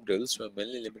counter-terrorism drills were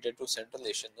mainly limited to Central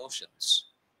Asian nations.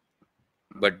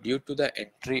 But due to the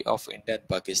entry of India and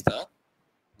Pakistan,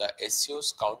 the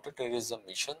SCO's counter-terrorism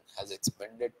mission has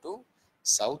expanded to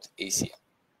South Asia.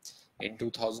 In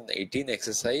 2018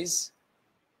 exercise,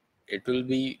 it will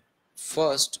be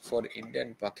first for India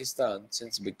and Pakistan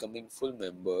since becoming full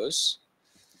members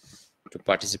to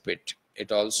participate.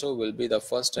 It also will be the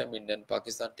first time India and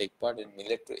Pakistan take part in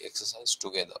military exercise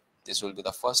together. This will be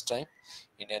the first time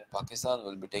India and Pakistan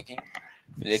will be taking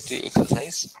military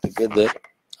exercise together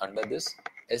under this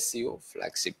SCO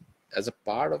flagship as a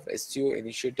part of SCO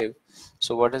initiative.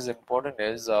 So what is important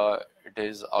is it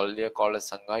is earlier called as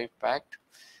Shanghai Pact.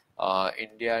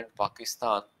 India and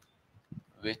Pakistan,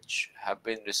 which have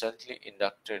been recently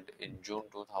inducted in June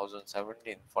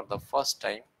 2017 for the first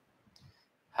time,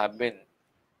 have been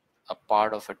a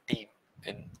part of a team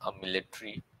in a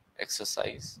military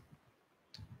exercise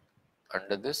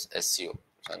under this SCO,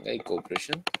 Shanghai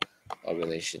Cooperation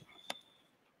Organization.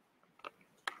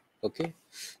 Okay,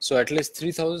 so at least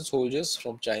 3,000 soldiers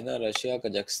from China, Russia,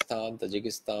 Kazakhstan,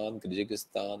 Tajikistan,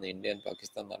 Kyrgyzstan, India, and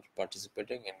Pakistan are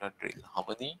participating in a drill. How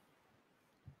many?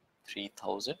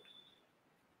 3,000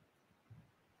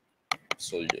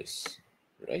 soldiers,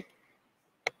 right?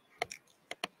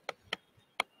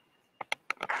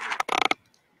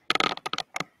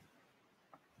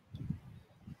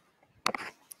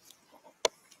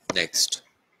 Next,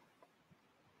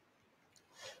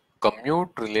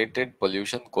 commute-related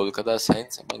pollution. Kolkata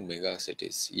shines among mega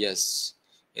cities. Yes,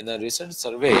 in a recent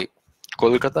survey,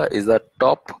 Kolkata is the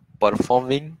top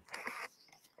performing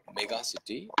mega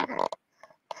city.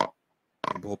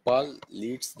 Bhopal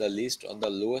leads the list on the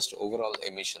lowest overall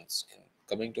emissions.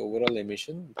 Coming to overall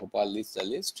emission, Bhopal leads the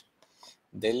list.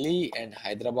 Delhi and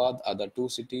Hyderabad are the two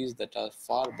cities that are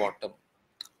far bottom.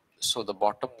 So the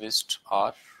bottom list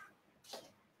are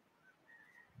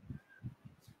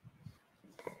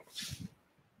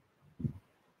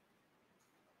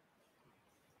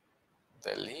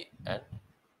Delhi and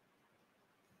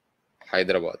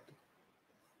Hyderabad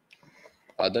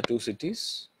are the two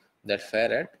cities that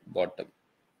fare at bottom.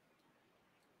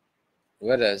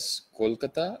 Whereas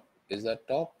Kolkata is the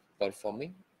top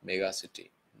performing mega city,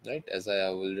 right? As I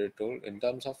have already told, in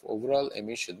terms of overall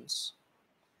emissions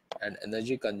and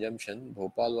energy consumption,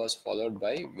 Bhopal was followed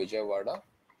by Vijayawada.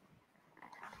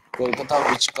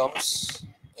 Kolkata, which comes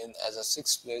in as a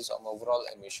sixth place on overall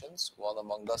emissions, one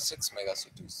among the 6 mega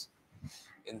cities.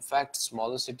 In fact,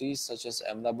 smaller cities such as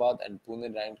Ahmedabad and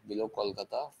Pune ranked below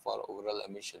Kolkata for overall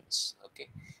emissions. Okay,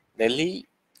 Delhi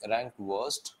ranked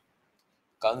worst.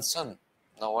 Concern.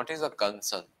 Now, what is a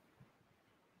concern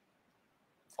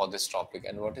for this topic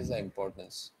and what is the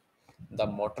importance? The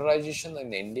motorization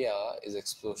in India is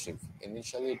explosive.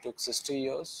 Initially, it took 60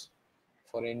 years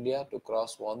for India to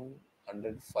cross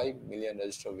 105 million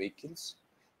registered vehicles.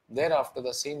 Thereafter,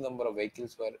 the same number of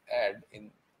vehicles were added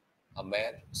in a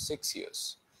mere 6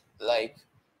 years. Like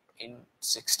in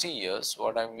 60 years,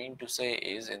 what I mean to say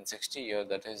is in 60 years,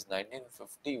 that is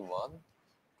 1951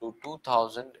 to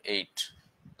 2008,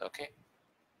 okay,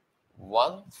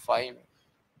 105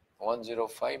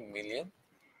 million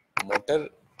motor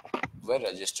were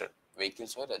registered,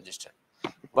 vehicles were registered.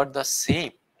 But the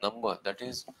same number, that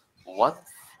is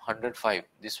 105,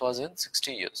 this was in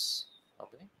 60 years. How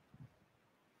many?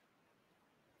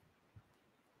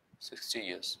 60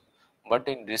 years. But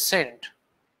in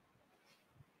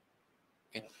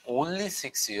only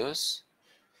 6 years,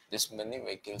 this many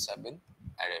vehicles have been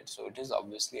added. So it is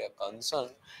obviously a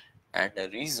concern and a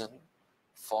reason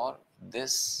for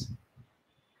this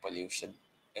pollution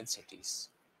in cities.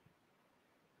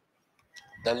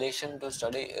 The lesson to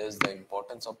study is the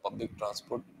importance of public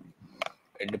transport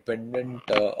independent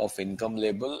of income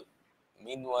level.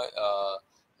 Meanwhile,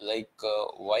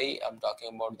 why I'm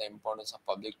talking about the importance of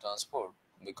public transport?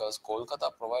 Because Kolkata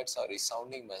provides a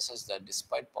resounding message that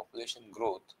despite population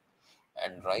growth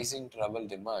and rising travel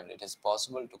demand, it is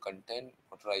possible to contain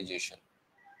motorization.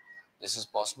 This is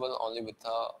possible only with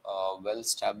a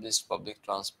well-established public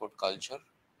transport culture,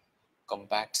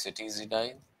 compact city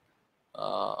design,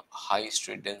 high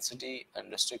street density,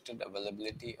 and restricted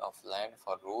availability of land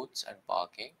for roads and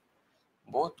parking.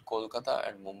 Both Kolkata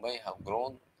and Mumbai have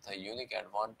grown with a unique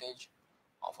advantage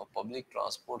of a public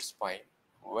transport spine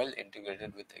well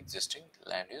integrated with existing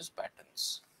land use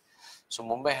patterns. So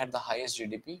Mumbai had the highest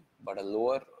GDP but a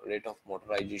lower rate of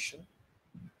motorization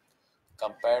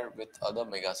compared with other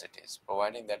megacities,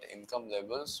 providing that income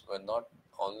levels were not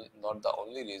the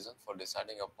only reason for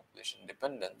deciding a population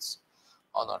dependence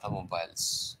on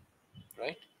automobiles,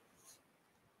 right?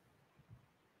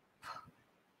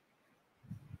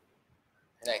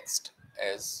 Next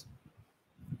is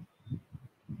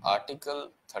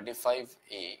Article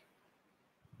 35A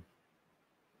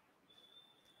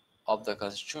of the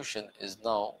Constitution is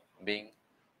now being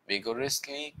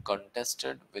vigorously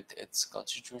contested, with its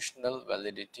constitutional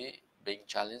validity being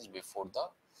challenged before the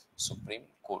Supreme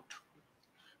Court.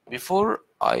 Before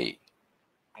I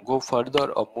go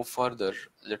further or move further,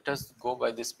 let us go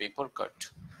by this paper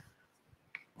cut,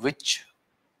 which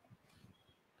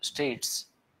states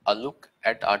a look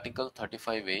at Article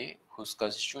 35A, whose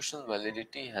constitutional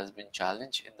validity has been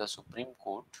challenged in the Supreme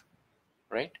Court,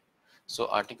 right? So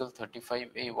Article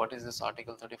 35A, what is this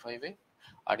Article 35A?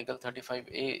 Article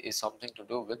 35A is something to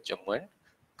do with Jammu and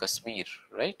Kashmir,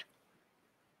 right?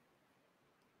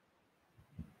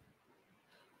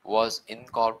 Was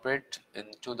incorporated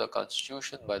into the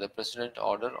constitution by the President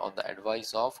order on the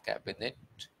advice of Cabinet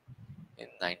in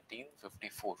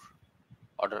 1954.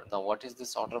 Order. Now, what is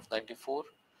this Order of 94?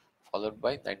 Followed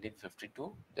by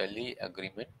 1952 Delhi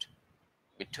Agreement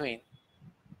between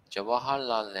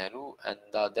Jawaharlal Nehru and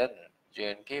the then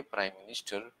J&K Prime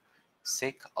Minister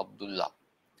Sheikh Abdullah,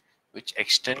 which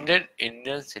extended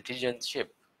Indian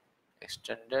citizenship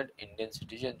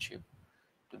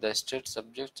to the state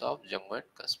subjects of Jammu and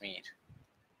Kashmir.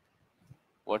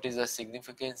 What is the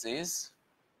significance is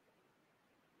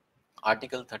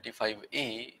Article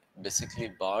 35A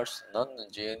basically bars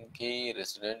non-J&K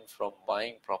residents from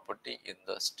buying property in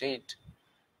the state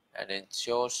and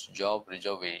ensures job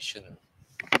reservation.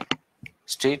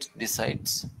 State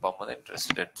decides permanent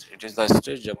residence. It is the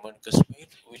state Jammu and Kashmir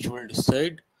which will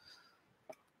decide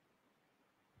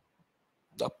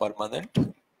the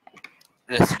permanent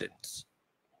residence.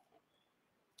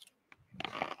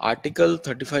 Article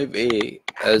 35A,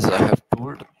 as I have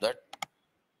told, that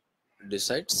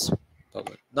decides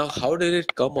permanent. Now, how did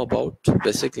it come about?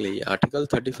 Basically, Article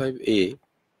 35A,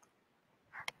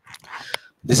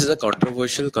 this is a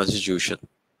controversial constitution.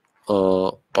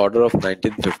 Order of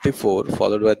 1954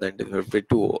 followed by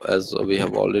 1952, as we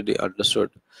have already understood.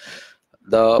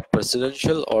 The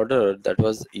presidential order that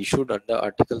was issued under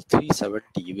Article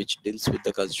 370, which deals with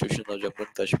the Constitution of Jammu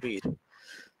and Kashmir,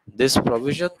 this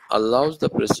provision allows the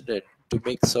president to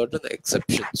make certain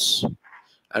exceptions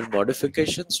and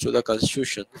modifications to the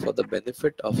Constitution for the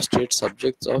benefit of state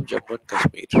subjects of Jammu and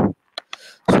Kashmir.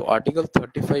 So, Article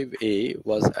 35A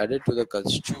was added to the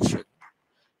Constitution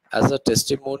as a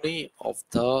testimony of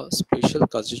the special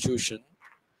constitution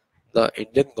the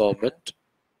Indian government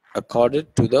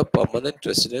accorded to the permanent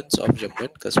residents of Jammu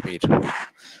and Kashmir.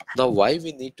 Now, why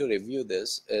we need to review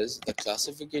this is the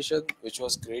classification which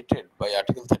was created by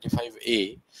Article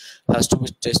 35A has to be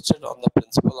tested on the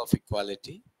principle of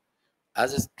equality,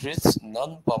 as it treats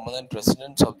non-permanent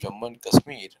residents of Jammu and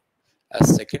Kashmir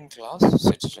as second-class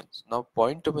citizens. Now,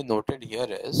 point to be noted here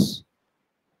is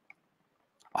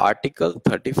Article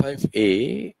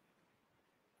 35A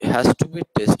has to be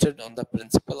tested on the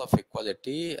principle of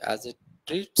equality, as it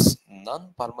treats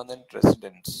non-permanent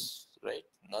residents, right?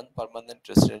 Non-permanent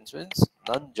residents means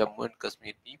non-Jammu and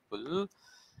Kashmir people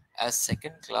as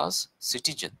second-class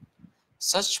citizens.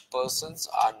 Such persons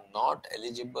are not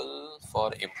eligible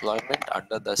for employment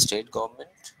under the state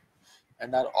government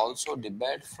and are also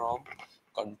debarred from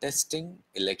contesting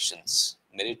elections.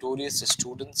 Meritorious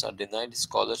students are denied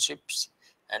scholarships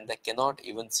and they cannot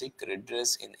even seek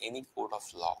redress in any court of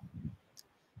law.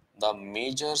 The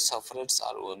major sufferers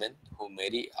are women who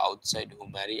marry outside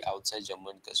Jammu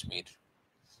and Kashmir.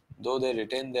 Though they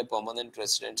retain their permanent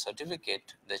resident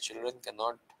certificate, their children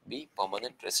cannot be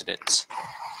permanent residents.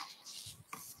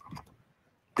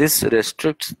 This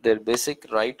restricts their basic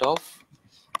right of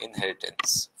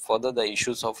inheritance. Further, the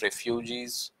issues of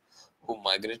refugees who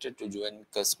migrated to Jammu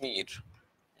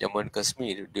and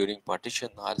Kashmir during partition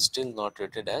are still not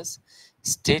rated as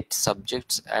state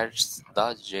subjects as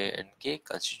the J&K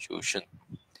Constitution.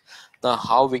 Now,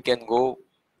 how we can go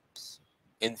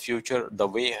in future, the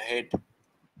way ahead?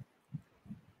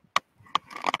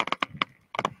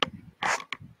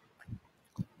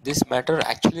 This matter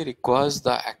actually requires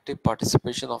the active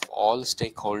participation of all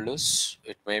stakeholders.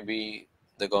 It may be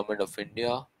the Government of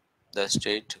India, the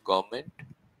state government.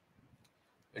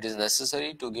 It is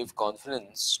necessary to give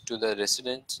confidence to the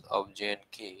residents of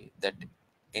J&K that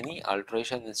any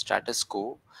alteration in status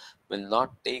quo will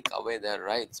not take away their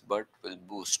rights but will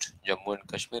boost Jammu and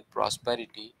Kashmir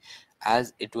prosperity,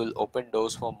 as it will open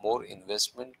doors for more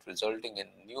investment resulting in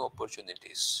new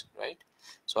opportunities, right?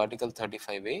 So Article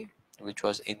 35A, which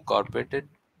was incorporated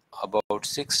about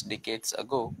 6 decades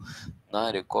ago,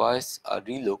 now requires a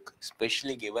relook,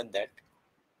 especially given that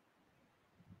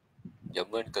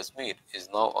Jammu and Kashmir is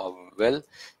now a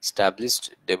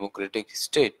well-established democratic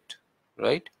state,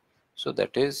 right? So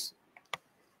that is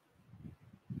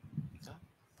the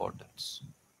importance.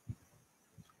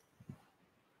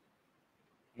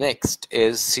 Next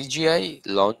is CGI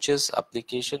launches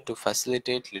application to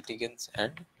facilitate litigants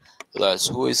and lawyers.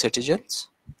 Who is citizens?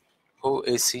 Who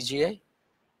is CGI?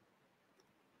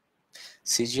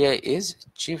 CGI is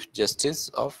Chief Justice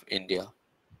of India,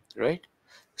 right?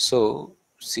 So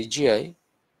CGI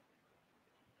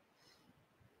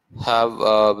have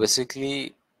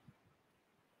basically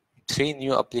 3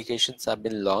 new applications have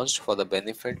been launched for the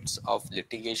benefits of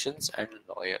litigations and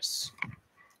lawyers.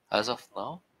 As of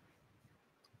now,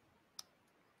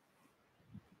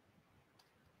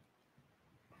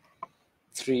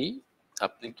 3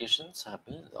 applications have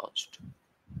been launched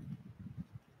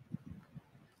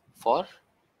for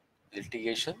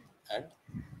litigation and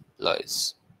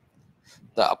lawyers.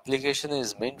 The application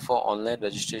is meant for online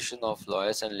registration of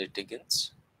lawyers and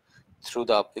litigants. Through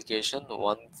the application,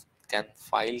 one can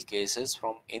file cases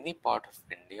from any part of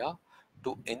India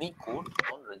to any court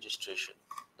on registration.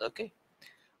 Okay.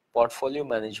 Portfolio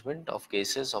management of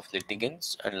cases of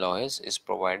litigants and lawyers is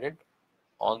provided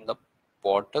on the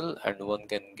portal, and one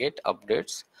can get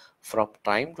updates from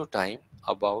time to time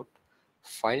about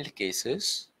filed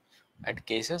cases and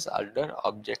cases under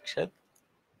objection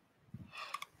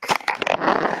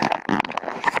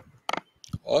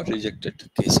or rejected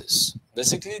cases.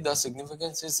 Basically, the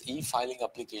significance is e-filing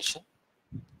application,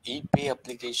 e-pay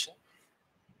application,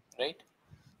 right?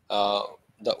 Uh,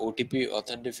 the OTP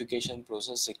authentication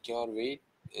process secure way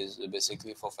is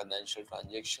basically for financial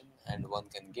transaction, and one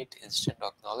can get instant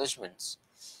acknowledgements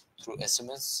through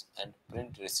SMS and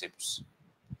print receipts.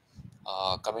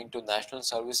 Coming to national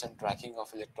service and tracking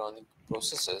of electronic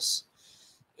processes,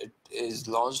 it is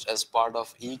launched as part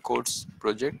of e-courts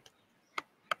project.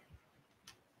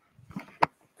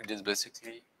 It is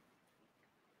basically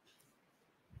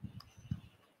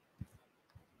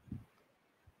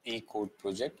e-court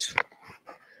project.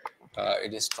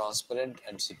 It is transparent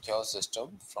and secure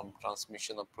system from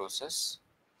transmission of process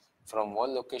from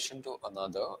one location to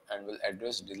another and will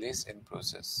address delays in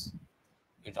process.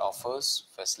 It offers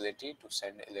facility to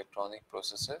send electronic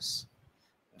processes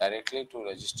directly to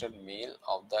registered mail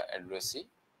of the addressee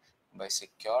by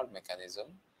secure mechanism,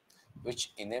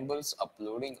 which enables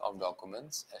uploading of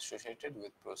documents associated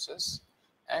with process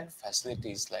and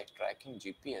facilities like tracking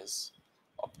GPS,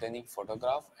 obtaining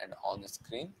photograph and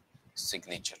on-screen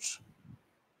signature.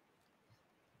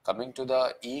 Coming to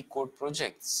the e-court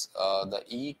projects, the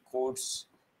e-courts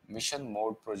mission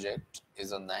mode project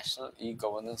is a national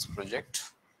e-governance project,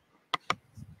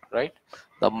 right?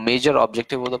 The major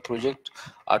objective of the project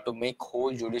are to make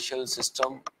whole judicial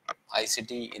system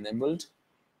ICT enabled,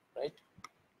 right?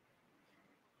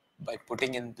 By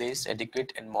putting in place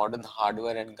adequate and modern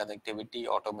hardware and connectivity,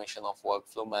 automation of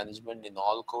workflow management in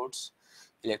all courts,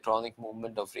 electronic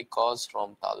movement of records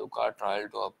from taluka trial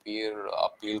to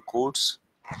appeal courts,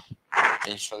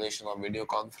 installation of video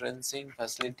conferencing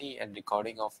facility and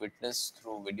recording of witness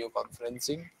through video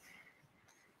conferencing.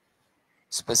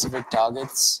 Specific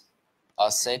targets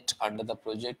are set under the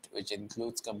project, which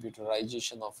includes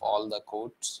computerization of all the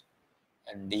courts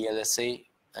and DLSA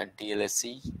and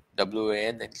TLSC,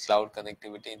 WAN and cloud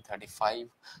connectivity in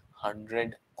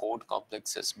 3,500 court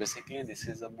complexes. Basically, this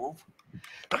is a move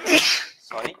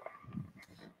sorry,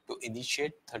 to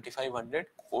initiate 3,500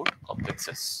 court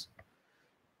complexes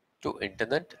to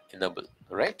internet enable,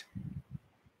 right?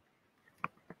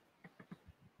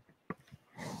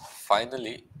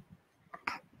 Finally,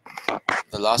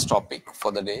 the last topic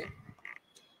for the day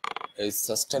is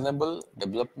sustainable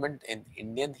development in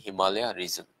Indian Himalaya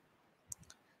region.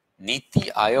 Niti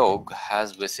Aayog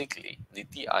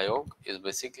is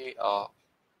basically a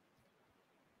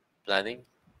planning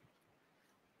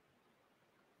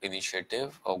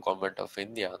initiative of Government of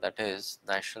India, that is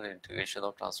National Integration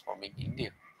of Transforming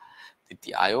India.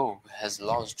 Niti Aayog has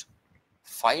launched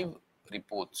 5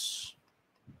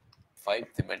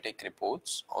 thematic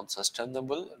reports on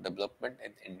sustainable development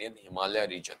in Indian Himalaya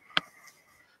region.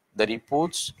 The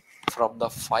reports from the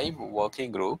 5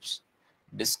 working groups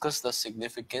discuss the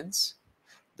significance,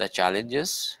 the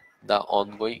challenges, the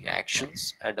ongoing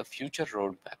actions, and a future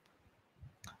roadmap.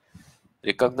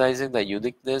 Recognizing the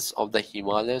uniqueness of the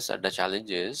Himalayas and the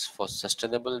challenges for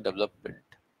sustainable development,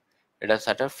 it has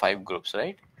set up 5 groups,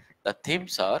 right? The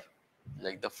themes are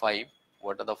like the 5.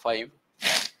 What are the 5?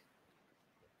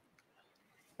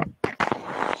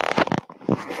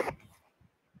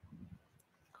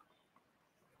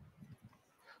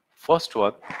 First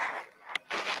one,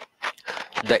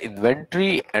 the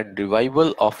inventory and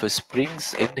revival of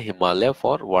springs in Himalaya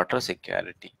for water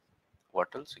security.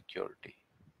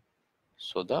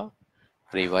 So the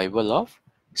revival of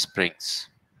springs.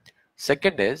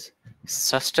 Second is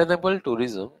sustainable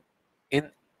tourism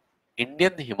in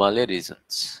Indian Himalaya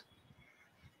regions.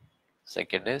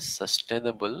 Second is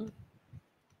sustainable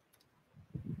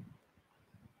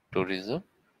tourism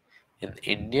in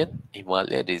Indian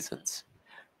Himalaya regions.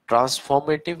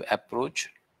 Transformative approach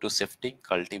to shifting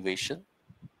cultivation,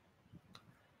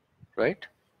 right?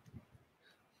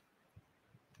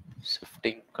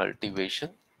 Shifting cultivation.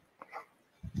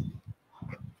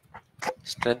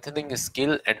 Strengthening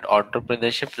skill and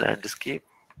entrepreneurship landscape.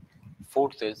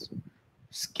 Fourth is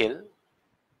skill.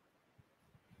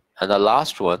 And the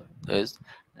last one is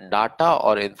data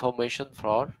or information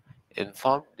for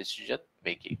informed decision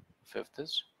making. Fifth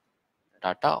is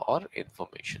data or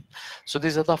information. So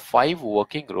these are the 5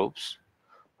 working groups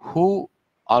who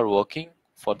are working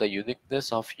for the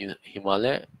uniqueness of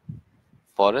Himalaya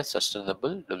for a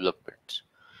sustainable development.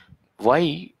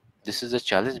 Why this is a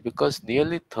challenge? Because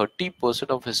nearly 30%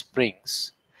 of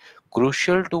springs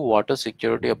crucial to water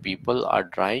security of people are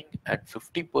drying, and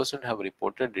 50% have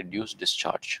reported reduced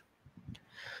discharge.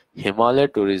 Himalaya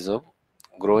tourism,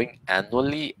 growing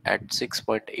annually at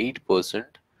 6.8%,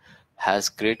 has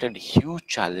created huge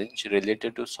challenge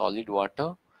related to solid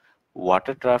water,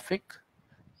 water traffic,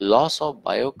 loss of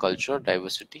biocultural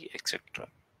diversity, etc.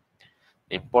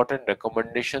 Important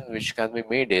recommendation which can be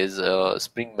made is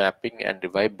spring mapping and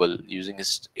revival using a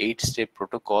 8-step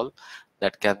protocol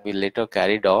that can be later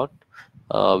carried on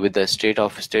with the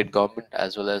state government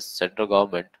as well as central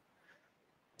government.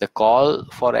 The call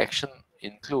for action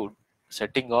include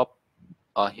setting up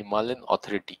a Himalayan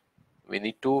authority. We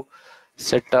need to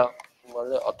set a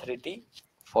Himalayan authority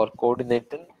for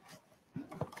coordinating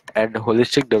and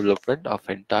holistic development of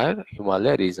entire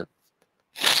Himalaya region,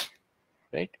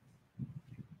 right?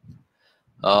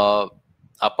 Uh,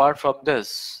 Apart from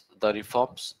this, the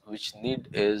reforms which need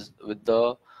is with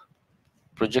the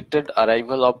projected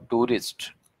arrival of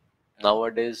tourists.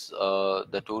 Nowadays,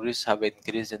 the tourists have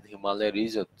increased in Himalaya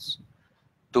regions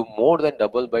to more than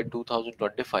double by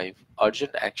 2025.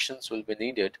 Urgent actions will be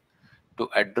needed to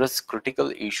address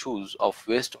critical issues of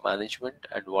waste management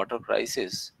and water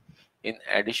crisis, in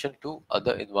addition to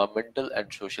other environmental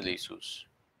and social issues.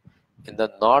 In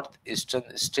the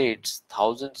northeastern states,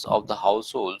 thousands of the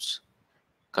households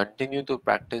continue to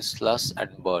practice slush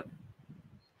and burn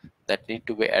that need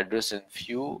to be addressed in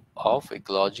view of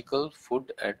ecological,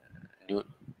 food and nu-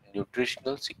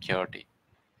 nutritional security.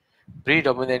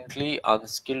 Predominantly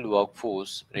unskilled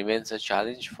workforce remains a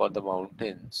challenge for the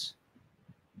mountains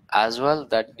as well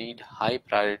that need high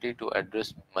priority to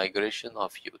address migration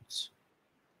of youths.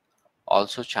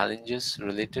 Also challenges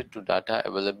related to data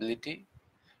availability,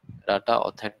 data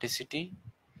authenticity,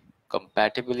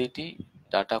 compatibility,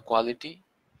 data quality,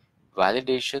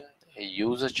 validation,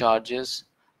 user charges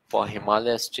for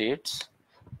Himalaya states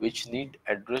which need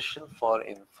addressing for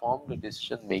informed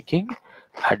decision making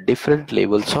at different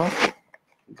levels of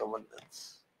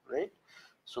governance, right?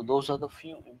 So those are the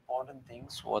few important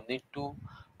things one need to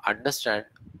understand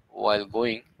while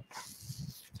going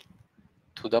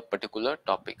to the particular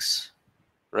topics,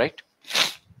 right?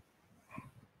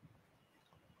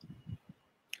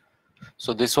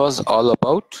 So this was all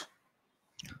about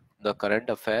the current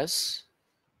affairs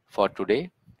for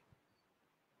today,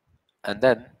 and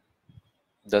then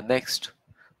the next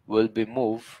will be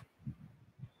move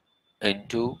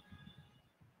into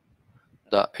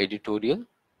the editorial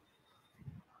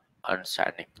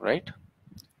understanding, right?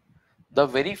 The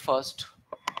very first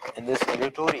in this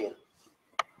editorial,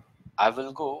 I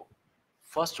will go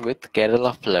first with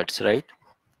Kerala floods, right?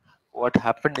 What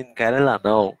happened in Kerala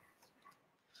now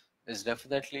is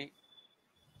definitely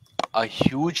a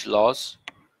huge loss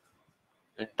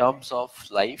in terms of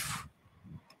life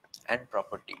and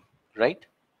property, right?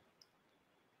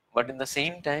 But in the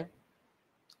same time,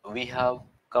 we have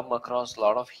come across a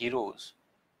lot of heroes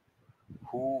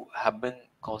who have been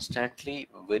constantly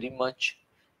very much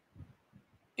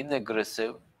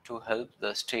inaggressive to help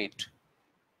the state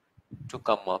to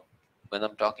come up. When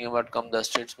I'm talking about come the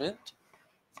states means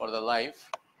for the life,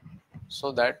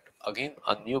 so that again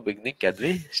a new beginning can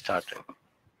be started.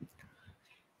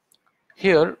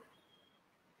 Here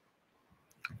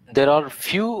there are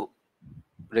few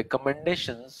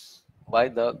recommendations by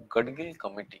the Gadgil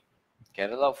committee.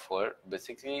 Kerala for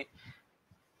basically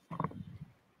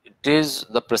it is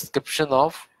the prescription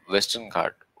of Western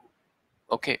Ghat.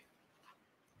 Okay,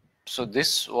 so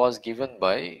this was given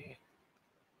by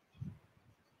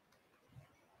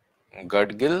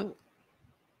Gadgil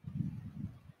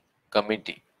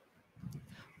committee.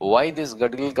 Why this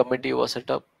Gadgil committee was set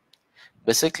up?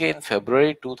 Basically in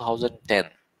February 2010,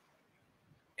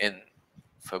 in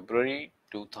February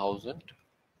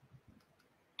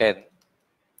 2010,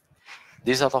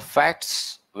 these are the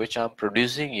facts which I'm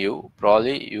producing you.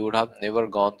 Probably you would have never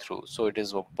gone through. So it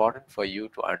is important for you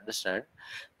to understand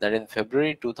that in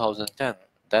February 2010,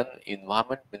 then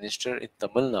Environment Minister in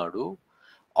Tamil Nadu,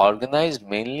 organized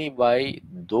mainly by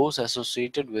those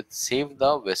associated with Save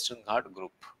the Western Ghat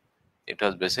group. It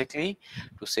was basically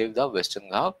to save the Western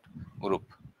Ghat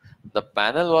group. The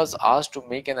panel was asked to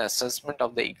make an assessment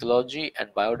of the ecology and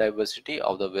biodiversity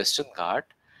of the Western Ghat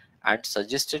and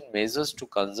suggested measures to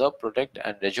conserve, protect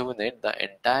and rejuvenate the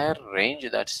entire range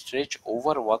that stretch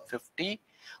over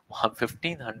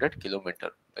 1500 kilometer.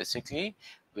 Basically,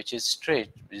 which is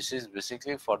stretched, this is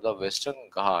basically for the Western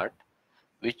Ghat,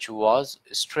 which was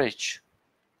stretched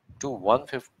to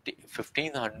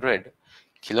 1500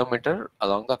 kilometer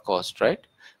along the coast, right?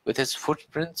 with its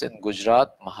footprints in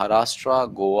Gujarat,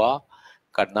 Maharashtra, Goa,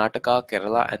 Karnataka,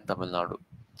 Kerala, and Tamil Nadu.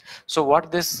 So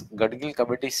what this Gadgil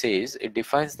committee says, it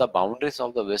defines the boundaries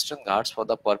of the Western Ghats for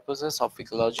the purposes of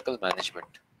ecological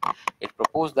management. It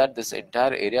proposed that this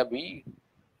entire area be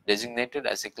designated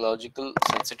as ecological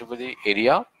sensitivity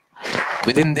area.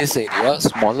 Within this area,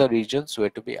 smaller regions were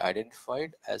to be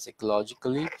identified as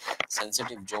ecologically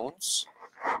sensitive zones,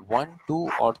 1, 2,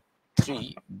 or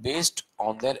 3, based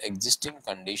on their existing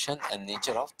condition and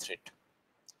nature of threat.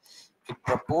 It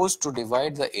proposed to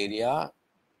divide the area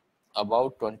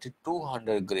about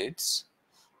 2200 grids,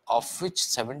 of which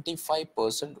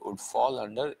 75% would fall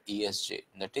under ESJ,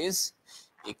 that is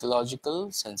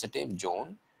ecological sensitive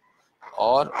zone,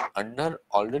 or under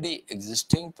already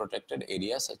existing protected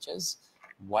areas such as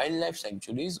wildlife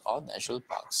sanctuaries or national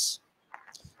parks.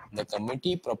 The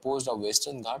committee proposed a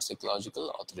Western Ghats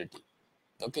Ecological Authority.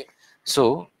 Okay,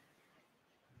 so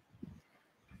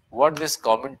what this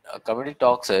committee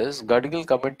talks is, Gadgil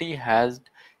committee has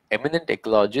eminent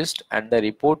ecologist, and the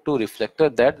report too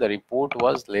reflected that. The report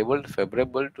was labeled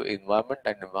favorable to environment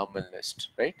and environmentalist,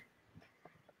 right?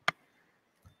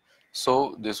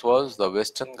 So this was the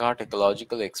Western Ghat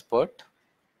ecological expert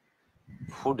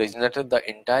who designated the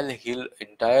entire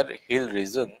hill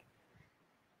region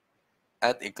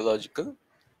an ecological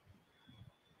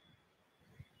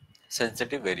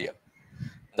sensitive area.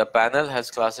 The panel has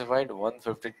classified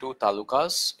 152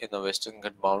 talukas in the Western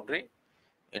Ghat boundary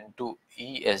into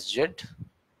ESZ,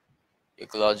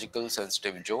 ecological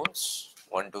sensitive zones,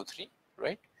 1, 2, 3,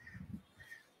 right?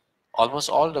 Almost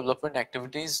all development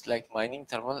activities like mining,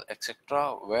 thermal,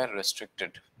 etc. were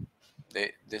restricted.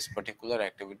 These particular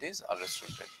activities are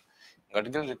restricted.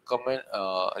 Gadgil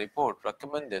report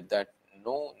recommended that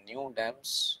no new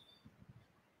dams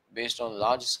based on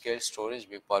large-scale storage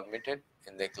be permitted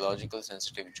in the ecological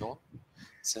sensitive zone,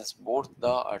 since both the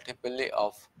archipelago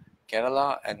of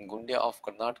Kerala and Gundia of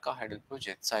Karnataka hydel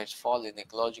project sites fall in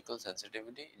ecological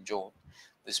sensitivity zone.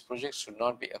 This project should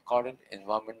not be accorded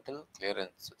environmental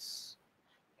clearances.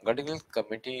 Gadgil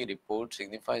committee report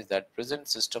signifies that present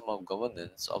system of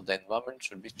governance of the environment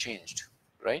should be changed,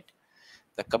 right?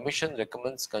 The commission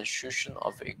recommends constitution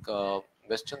of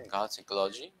Western Ghats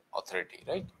Ecology Authority,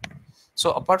 right?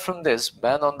 So apart from this,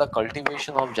 ban on the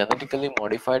cultivation of genetically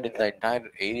modified in the entire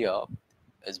area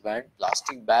is banned.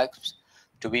 Plastic bags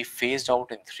to be phased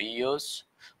out in 3 years.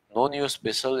 No new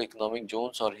special economic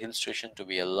zones or hill station to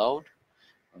be allowed.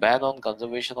 Ban on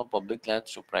conservation of public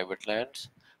lands to private lands.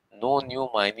 No new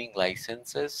mining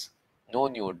licenses. No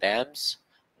new dams.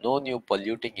 No new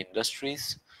polluting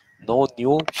industries. No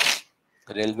new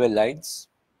railway lines.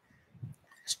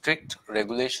 Strict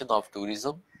regulation of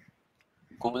tourism.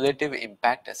 Cumulative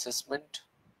impact assessment.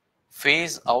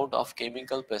 Phase out of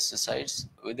chemical pesticides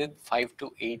within 5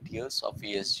 to 8 years of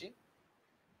ESG.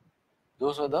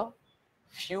 Those were the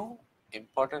few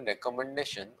important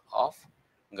recommendations of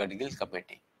Gadgil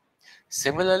committee.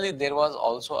 Similarly, there was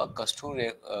also a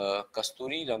Kasturi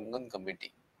Rangan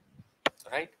committee,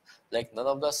 right? Like none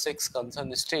of the 6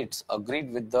 concerned states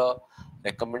agreed with the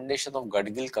recommendation of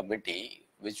Gadgil committee,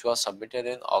 which was submitted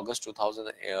in August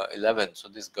 2011. So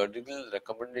this Gadgil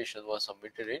recommendation was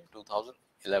submitted in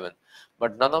 2011,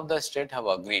 but none of the states have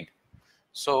agreed.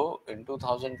 So in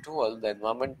 2012, the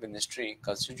Environment Ministry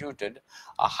constituted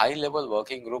a high-level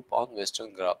working group on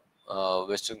Western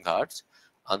Ghats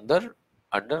under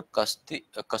Kasturi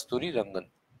Rangan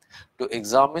to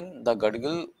examine the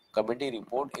Gadgil committee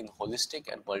report in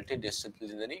holistic and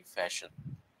multidisciplinary fashion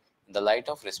in the light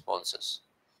of responses.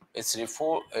 Its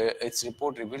report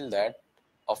revealed that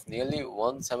of nearly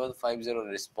 1750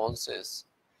 responses,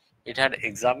 it had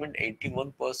examined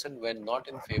 81% were not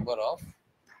in favor of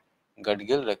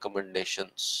Gadgil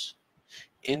recommendations.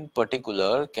 In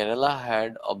particular, Kerala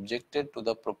had objected to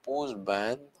the proposed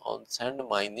ban on sand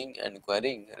mining and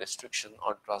quarrying, restriction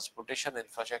on transportation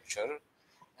infrastructure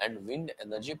and wind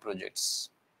energy projects,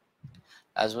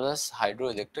 as well as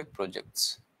hydroelectric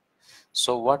projects.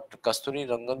 So what Kasturi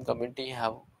Rangan committee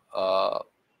have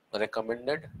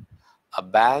recommended? A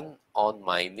ban on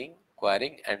mining,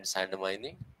 quarrying and sand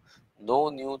mining. No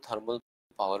new thermal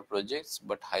power projects,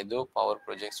 but hydro power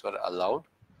projects were allowed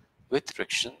with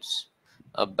restrictions.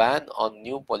 A ban on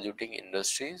new polluting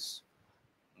industries.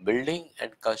 Building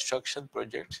and construction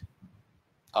projects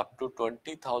up to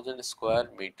 20,000 square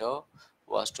meter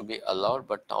was to be allowed,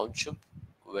 but township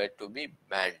were to be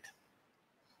banned.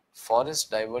 Forest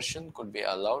diversion could be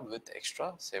allowed with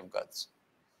extra safeguards.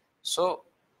 So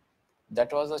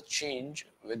that was a change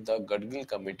with the Gadgil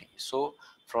committee. So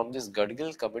from this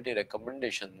Gadgil committee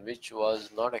recommendation, which was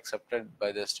not accepted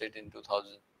by the state in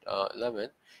 2011,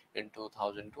 in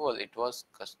 2012 it was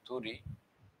Kasturi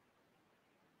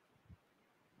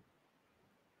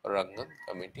Rangan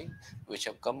committee which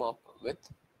have come up with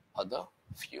other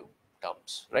few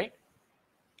terms, right?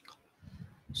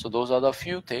 So those are the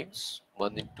few things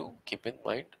one need to keep in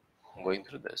mind going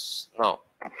through this. Now,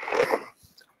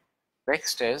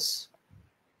 next is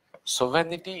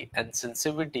sovereignty and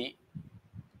sensitivity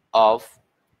of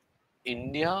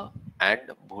India and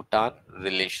Bhutan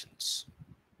relations,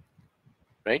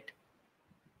 right?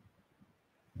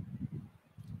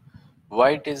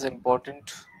 Why it is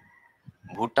important?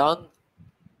 Bhutan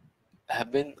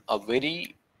have been a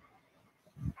very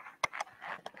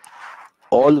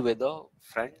all-weather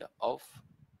friend of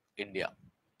India,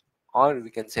 or we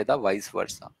can say the vice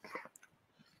versa.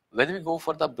 When we go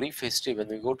for the brief history, when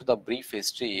we go to the brief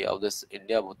history of this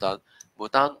India Bhutan,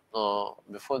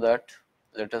 before that,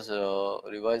 let us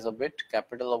revise a bit.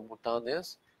 Capital of Bhutan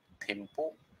is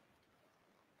Thimphu,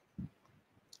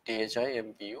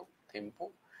 Thimpu,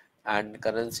 Thimphu, and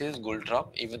currency is Gultram.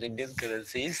 Even Indian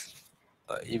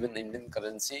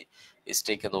currency is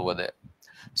taken over there.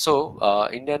 So,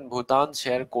 India and Bhutan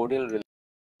share cordial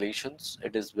relations.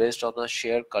 It is based on a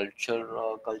shared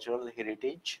cultural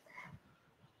heritage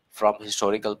from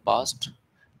historical past.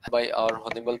 By our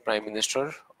Honorable Prime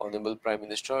Minister,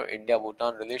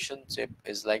 India-Bhutan relationship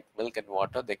is like milk and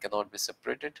water; they cannot be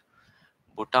separated.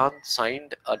 Bhutan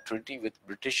signed a treaty with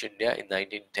British India in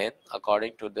 1910.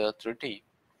 According to the treaty,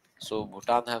 so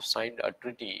Bhutan have signed a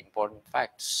treaty. Important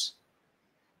facts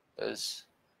is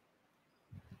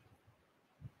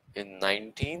in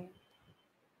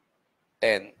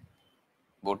 1910,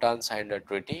 Bhutan signed a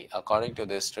treaty. According to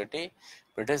this treaty,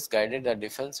 British guided the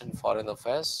defense and foreign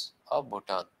affairs of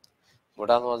Bhutan.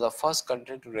 Bhutan was the first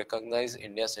country to recognize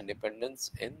India's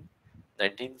independence in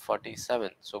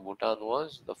 1947. So Bhutan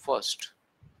was the first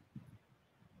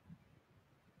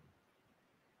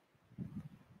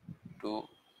to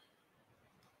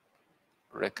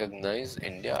recognize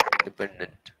India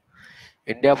independent.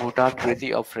 India-Bhutan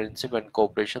Treaty of Friendship and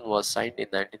Cooperation was signed in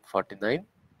 1949.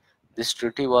 This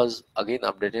treaty was again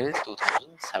updated in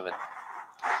 2007.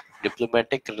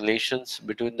 Diplomatic relations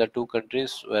between the two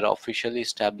countries were officially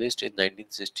established in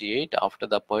 1968 after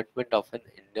the appointment of an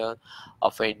Indian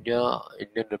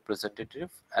representative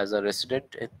as a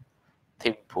resident in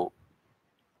Thimphu,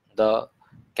 the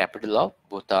capital of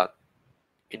Bhutan.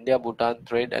 India-Bhutan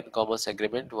Trade and Commerce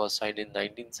Agreement was signed in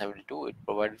 1972. It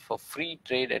provided for free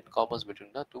trade and commerce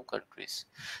between the two countries.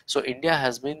 So India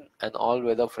has been an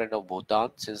all-weather friend of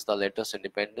Bhutan since the latest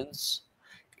independence.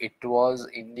 It was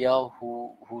India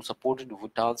who supported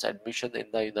Bhutan's admission in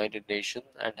the United Nations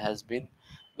and has been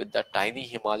with the tiny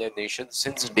Himalayan nation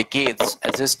since decades,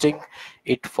 assisting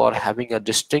it for having a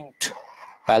distinct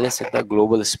place in the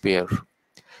global sphere.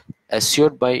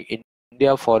 Assured by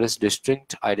India for its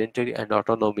distinct identity and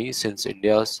autonomy since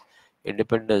India's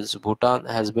independence, Bhutan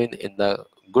has been in the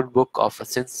good book of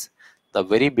since the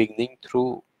very beginning,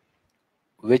 through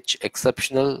which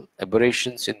exceptional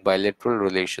aberrations in bilateral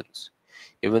relations.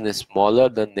 Even smaller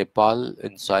than Nepal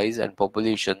in size and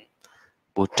population,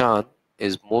 Bhutan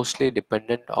is mostly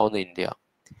dependent on India,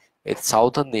 its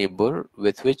southern neighbor,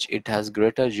 with which it has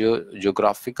greater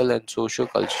geographical and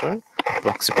socio-cultural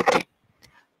proximity.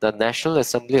 The National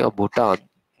Assembly of Bhutan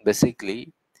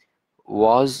basically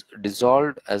was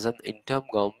dissolved as an interim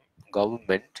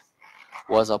government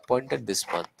was appointed this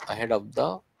month ahead of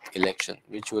the election,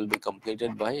 which will be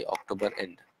completed by October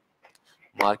end,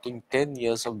 marking 10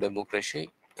 years of democracy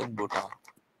in Bhutan.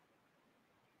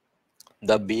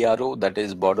 The BRO, that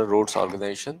is Border Roads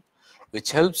Organization,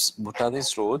 which helps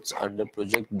Bhutanese roads under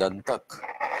Project Dantak,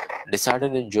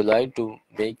 decided in July to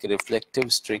make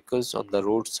reflective stickers on the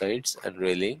roadsides and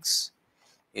railings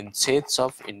in shades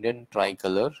of Indian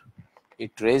tricolor.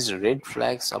 It raised red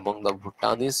flags among the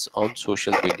Bhutanese on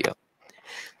social media.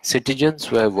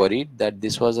 Citizens were worried that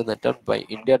this was an attempt by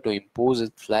India to impose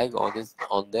its flag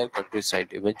on their countryside.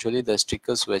 Eventually, the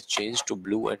stickers were changed to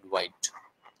blue and white.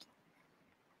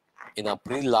 In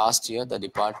April last year, the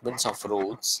Departments of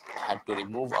Roads had to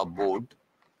remove a board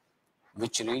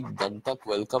which read "Dantak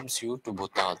welcomes you to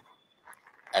Bhutan"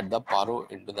 at the Paro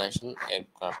International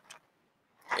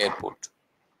Airport.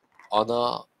 On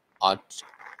a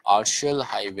Artial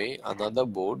highway, another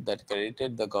board that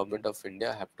credited the government of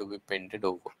India had to be painted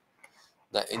over.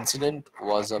 The incident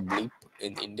was a blip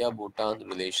in India-Bhutan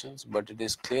relations, but it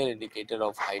is a clear indicator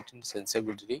of heightened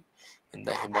sensitivity in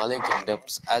the Himalaya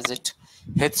kingdoms as it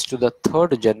heads to the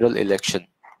third general election.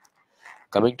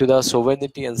 Coming to the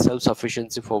sovereignty and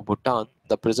self-sufficiency for Bhutan,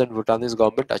 the present Bhutanese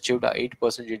government achieved a 8%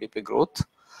 GDP growth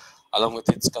along with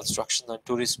its construction and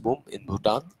tourist boom in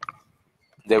Bhutan.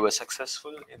 They were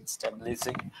successful in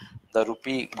stabilizing the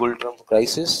rupee guldrum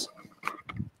crisis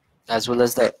as well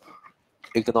as the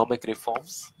economic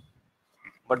reforms.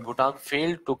 But Bhutan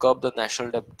failed to curb the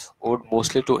national debt owed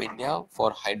mostly to India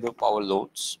for hydropower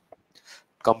loans.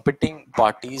 Competing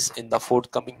parties in the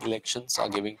forthcoming elections are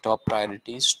giving top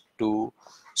priorities to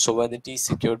sovereignty,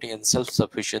 security, and self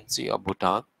sufficiency of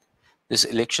Bhutan. This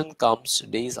election comes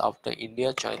days after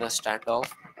India China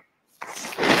standoff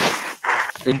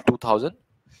in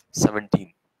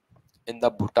 2017 in the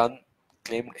Bhutan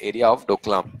claimed area of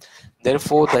Doklam.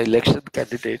 Therefore, the election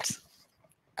candidates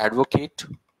advocate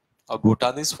a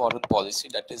Bhutanese foreign policy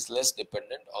that is less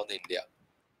dependent on India.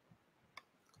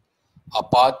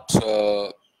 Apart,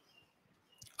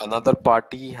 another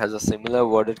party has a similar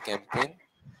worded campaign,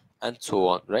 and so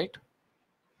on, right?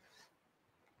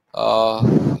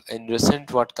 In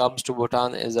recent, what comes to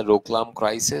Bhutan is the Doklam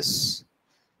crisis,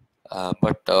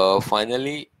 but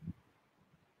finally,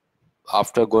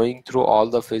 after going through all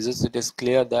the phases, it is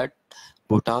clear that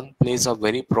Bhutan plays a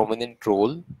very prominent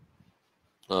role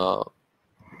uh,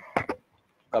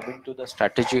 coming to the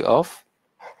strategy of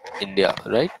India,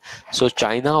 right? So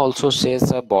China also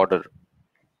shares a border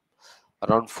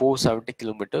around 470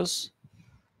 kilometers.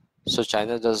 So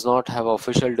China does not have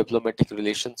official diplomatic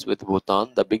relations with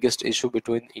Bhutan. The biggest issue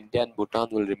between India and Bhutan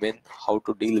will remain how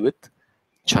to deal with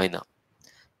China,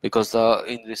 because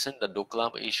in recent the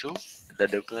Doklam issue, the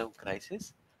Doklam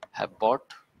crisis, have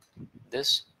brought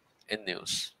this in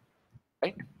news,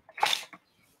 right?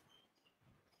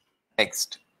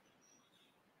 Next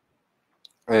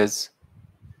is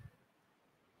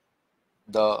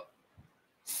the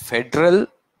federal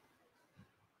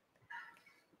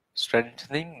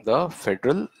strengthening the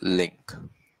federal link.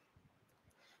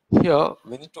 Here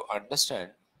we need to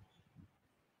understand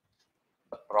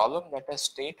the problem that a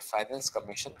state finance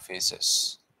commission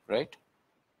faces, right?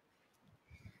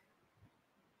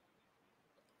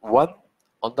 One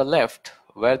on the left,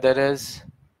 where there is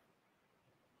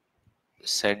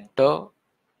center,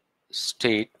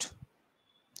 state,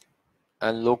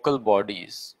 and local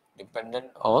bodies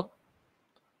dependent on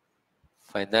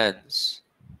finance.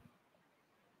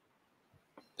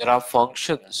 There are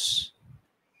functions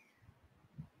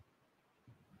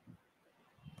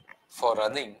for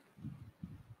running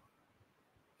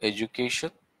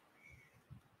education,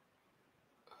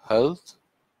 health,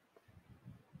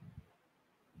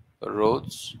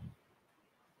 roads,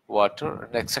 water,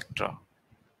 and etc.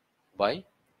 by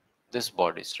these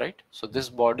bodies, right? So these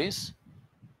bodies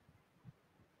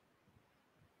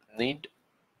need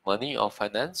money or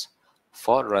finance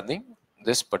for running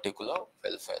this particular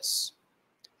welfares.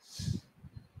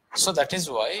 So that is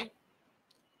why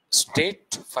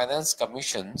state finance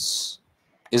commissions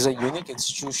is a unique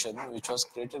institution which was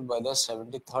created by the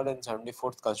 73rd and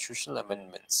 74th constitutional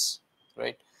amendments,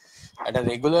 right? At a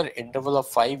regular interval of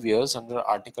 5 years under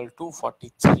Article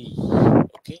 243,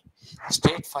 okay,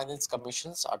 state finance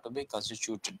commissions are to be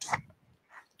constituted.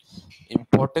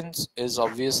 Importance is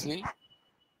obviously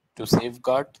to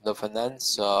safeguard the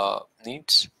finance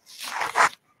needs.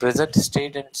 Present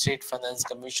state and state finance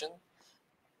commission,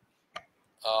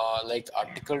 like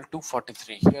Article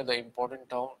 243. Here the important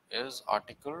term is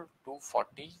Article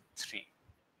 243.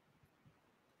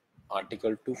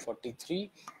 Article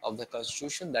 243 of the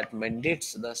Constitution that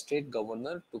mandates the state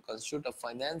governor to constitute a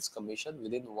finance commission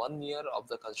within 1 year of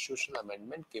the constitutional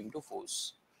amendment came to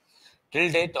force.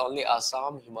 Till date, only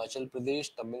Assam, Himachal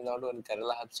Pradesh, Tamil Nadu, and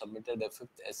Kerala have submitted their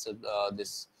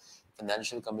this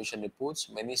financial commission reports.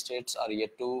 Many states are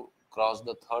yet to cross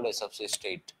the third SFC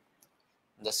state.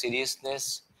 The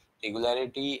seriousness,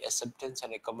 regularity, acceptance,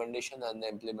 and recommendation and the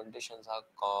implementations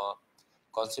are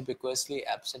conspicuously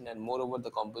absent, and moreover,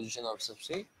 the composition of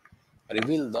SFC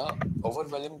reveal the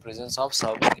overwhelming presence of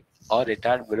some or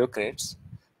retired bureaucrats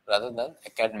rather than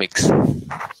academics.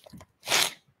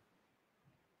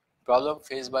 Problem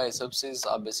faced by SFCs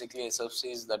are basically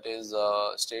SFCs, that is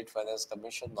State Finance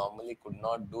Commission, normally could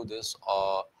not do this,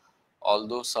 or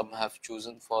although some have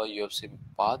chosen for UFC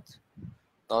path.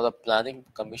 Now the Planning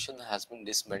Commission has been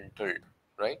dismantled,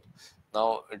 right?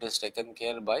 Now it is taken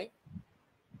care by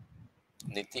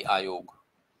Niti Aayog.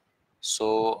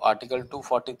 So Article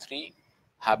 243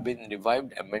 have been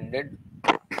revived, amended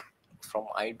from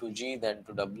I to G, then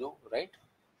to W, right?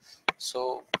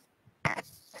 So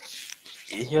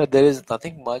here there is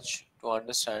nothing much to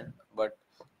understand, but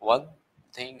one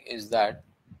thing is that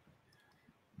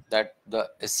the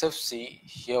SFC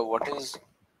here, what is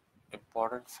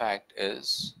important fact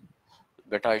is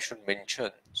better I should mention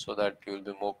so that you will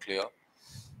be more clear.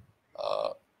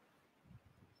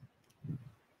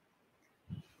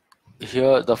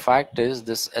 Here the fact is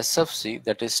this SFC,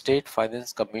 that is State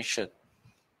Finance Commission,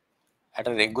 at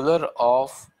a regular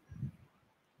of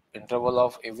interval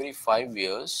of every 5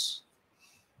 years,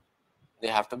 they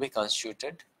have to be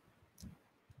constituted.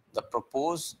 The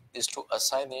propose is to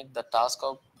assign it the task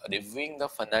of reviewing the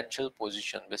financial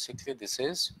position. Basically, this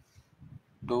is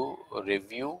to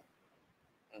review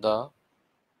the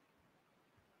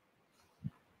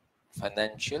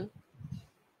financial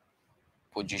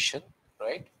position,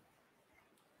 right?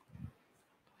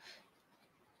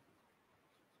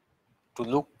 To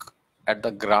look at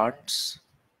the grants,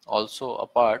 also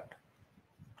apart,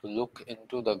 to look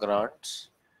into the grants,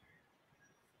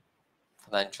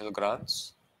 financial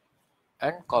grants,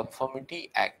 and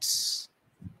conformity acts.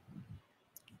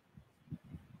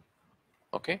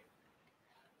 Okay.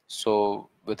 So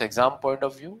with exam point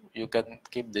of view, you can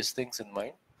keep these things in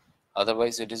mind.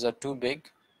 Otherwise, it is a too big,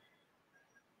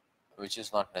 which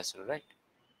is not necessary, right?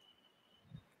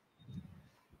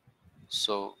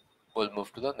 So we'll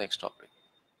move to the next topic.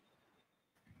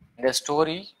 The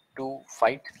story to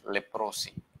fight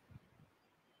leprosy.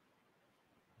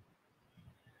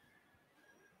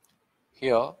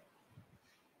 Here,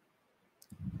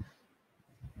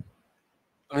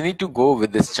 we need to go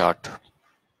with this chart.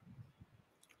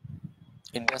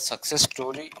 India's success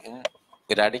story in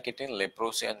eradicating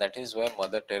leprosy, and that is where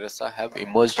Mother Teresa have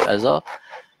emerged as a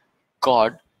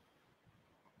god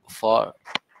for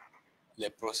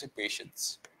leprosy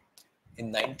patients.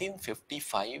 In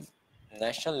 1955,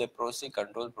 National Leprosy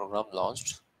Control Program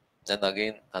launched. Then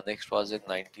again, the next was in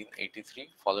 1983,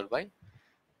 followed by,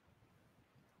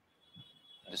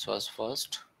 this was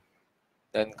first.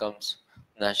 Then comes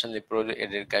National Leprosy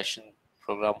Eradication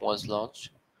Program was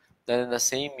launched. Then in the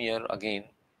same year again,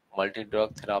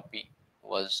 multi-drug therapy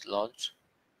was launched.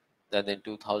 Then in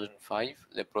 2005,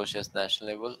 leprosy at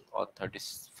national level on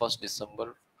 31st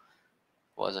December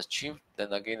was achieved.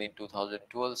 Then again in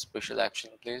 2012, special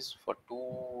action plans for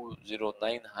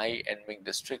 209 high endemic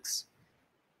districts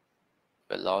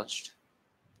were launched.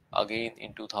 Again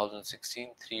in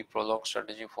 2016, 3 prolonged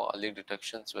strategy for early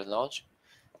detections were launched.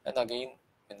 And again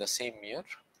in the same year,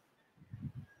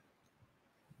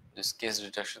 this case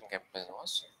detection campaign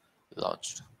was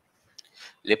launched.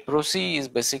 Leprosy is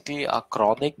basically a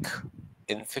chronic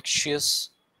infectious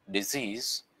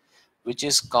disease which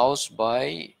is caused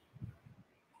by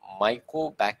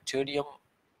Mycobacterium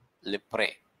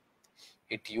leprae.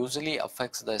 It usually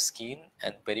affects the skin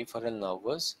and peripheral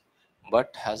nerves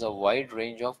but has a wide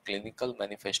range of clinical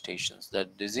manifestations. The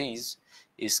disease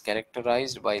is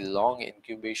characterized by long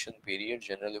incubation period,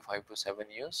 generally 5 to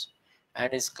 7 years,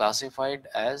 and is classified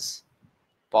as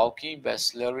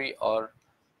paucibacillary or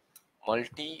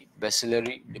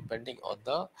multibacillary depending on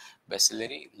the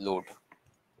bacillary load.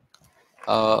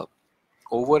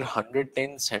 Over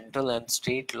 110 central and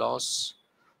state laws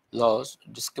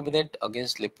discriminate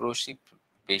against leprosy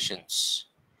patients.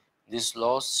 These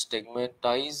laws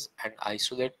stigmatize and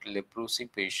isolate leprosy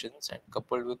patients, and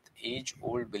coupled with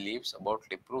age-old beliefs about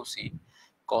leprosy,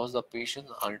 cause the patient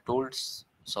untold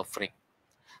suffering.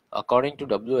 According to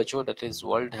WHO, that is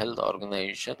World Health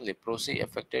Organization, leprosy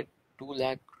affected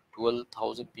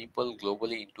 212,000 people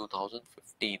globally in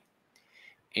 2015.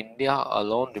 India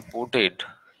alone reported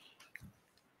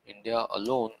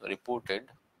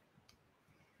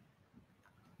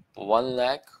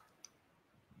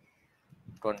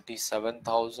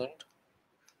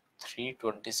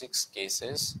 1,27,326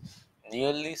 cases,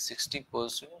 nearly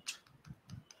 60%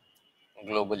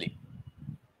 globally,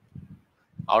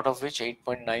 out of which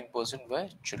 8.9% were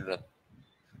children.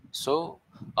 So,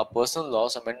 a Personal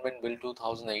Laws Amendment Bill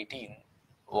 2018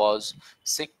 was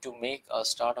seek to make a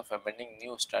start of amending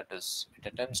new status. It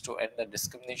attempts to end the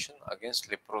discrimination against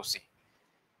leprosy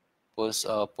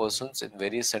persons in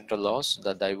various central laws: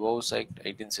 the Divorce Act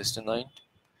 1869,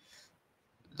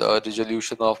 the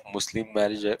Resolution of Muslim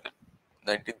Marriage Act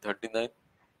 1939,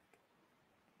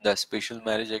 the Special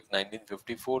Marriage Act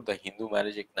 1954, the Hindu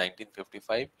Marriage Act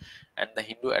 1955, and the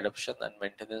Hindu Adoption and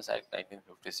Maintenance Act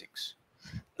 1956.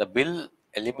 The bill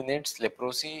eliminates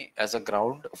leprosy as a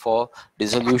ground for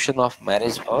dissolution of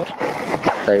marriage or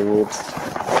divorce.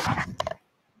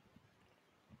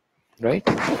 Right?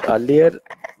 Earlier,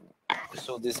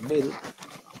 so this bill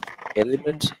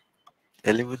eliminates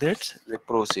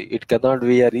leprosy. It cannot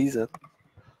be a reason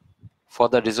for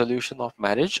the dissolution of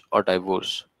marriage or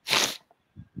divorce.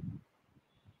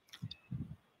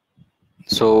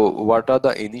 So what are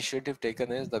the initiative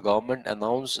taken is the government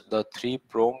announced the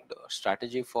 3-pronged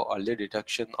strategy for early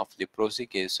detection of leprosy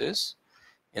cases.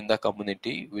 in the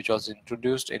community, which was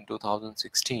introduced in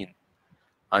 2016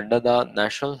 under the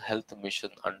National Health Mission,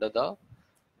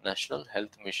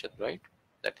 right?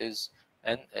 That is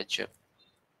NHM,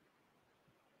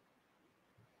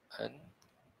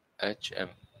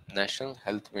 National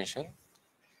Health Mission,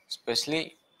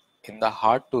 especially in the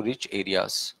hard to reach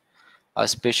areas. A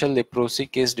special leprosy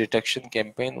case detection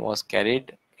campaign was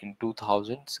carried in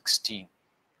 2016,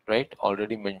 right?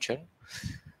 Already mentioned.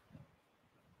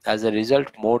 As a result,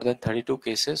 more than 32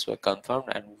 cases were confirmed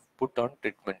and put on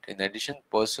treatment. In addition,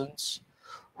 persons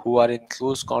who are in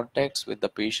close contacts with the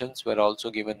patients were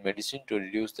also given medicine to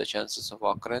reduce the chances of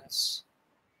occurrence.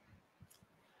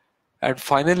 And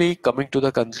finally, coming to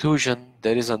the conclusion,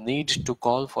 there is a need to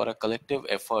call for a collective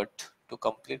effort to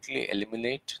completely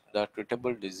eliminate the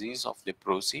treatable disease of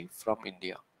leprosy from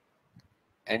India.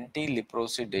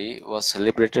 Anti-Leprosy Day was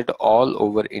celebrated all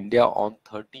over India on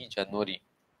 30 January,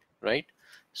 right?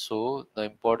 So the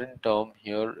important term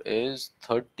here is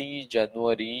 30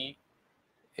 January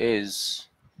is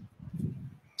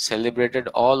celebrated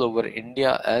all over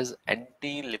India as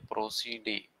Anti-Leprosy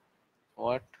Day.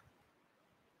 What?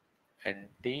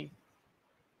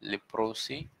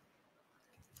 Anti-Leprosy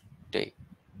Day.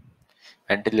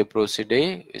 Anti-Leprosy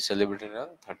Day is celebrated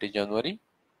on 30 January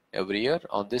every year.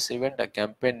 On this event, a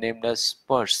campaign named as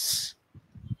Spurs.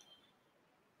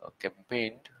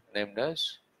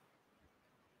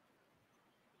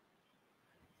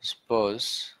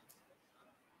 Spurs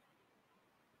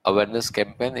awareness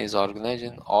campaign is organized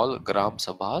in all Gram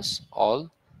Sabhas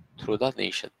all through the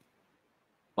nation.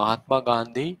 Mahatma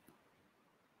Gandhi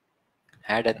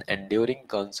had an enduring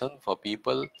concern for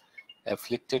people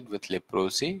afflicted with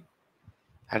leprosy,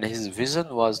 and his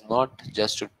vision was not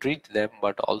just to treat them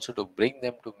but also to bring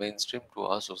them to mainstream to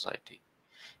our society.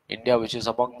 India, which is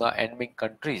among the endemic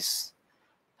countries,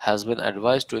 has been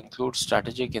advised to include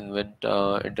strategic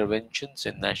interventions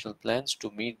in national plans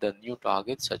to meet the new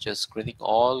targets, such as screening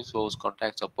all close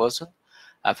contacts of persons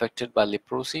affected by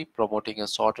leprosy, promoting a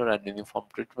shorter and uniform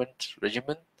treatment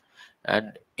regimen,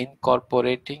 and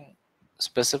incorporating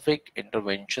specific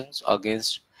interventions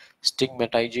against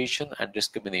stigmatization and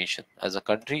discrimination. As a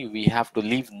country, we have to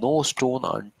leave no stone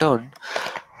unturned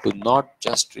to not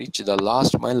just reach the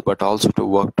last mile but also to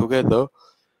work together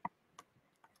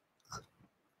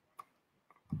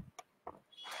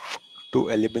to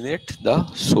eliminate the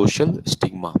social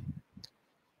stigma.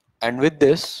 And with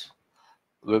this,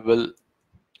 we will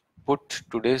put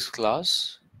today's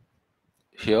class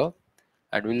here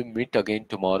and we'll meet again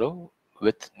tomorrow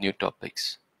with new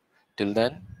topics. Till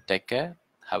then, take care.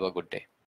 Have a good day.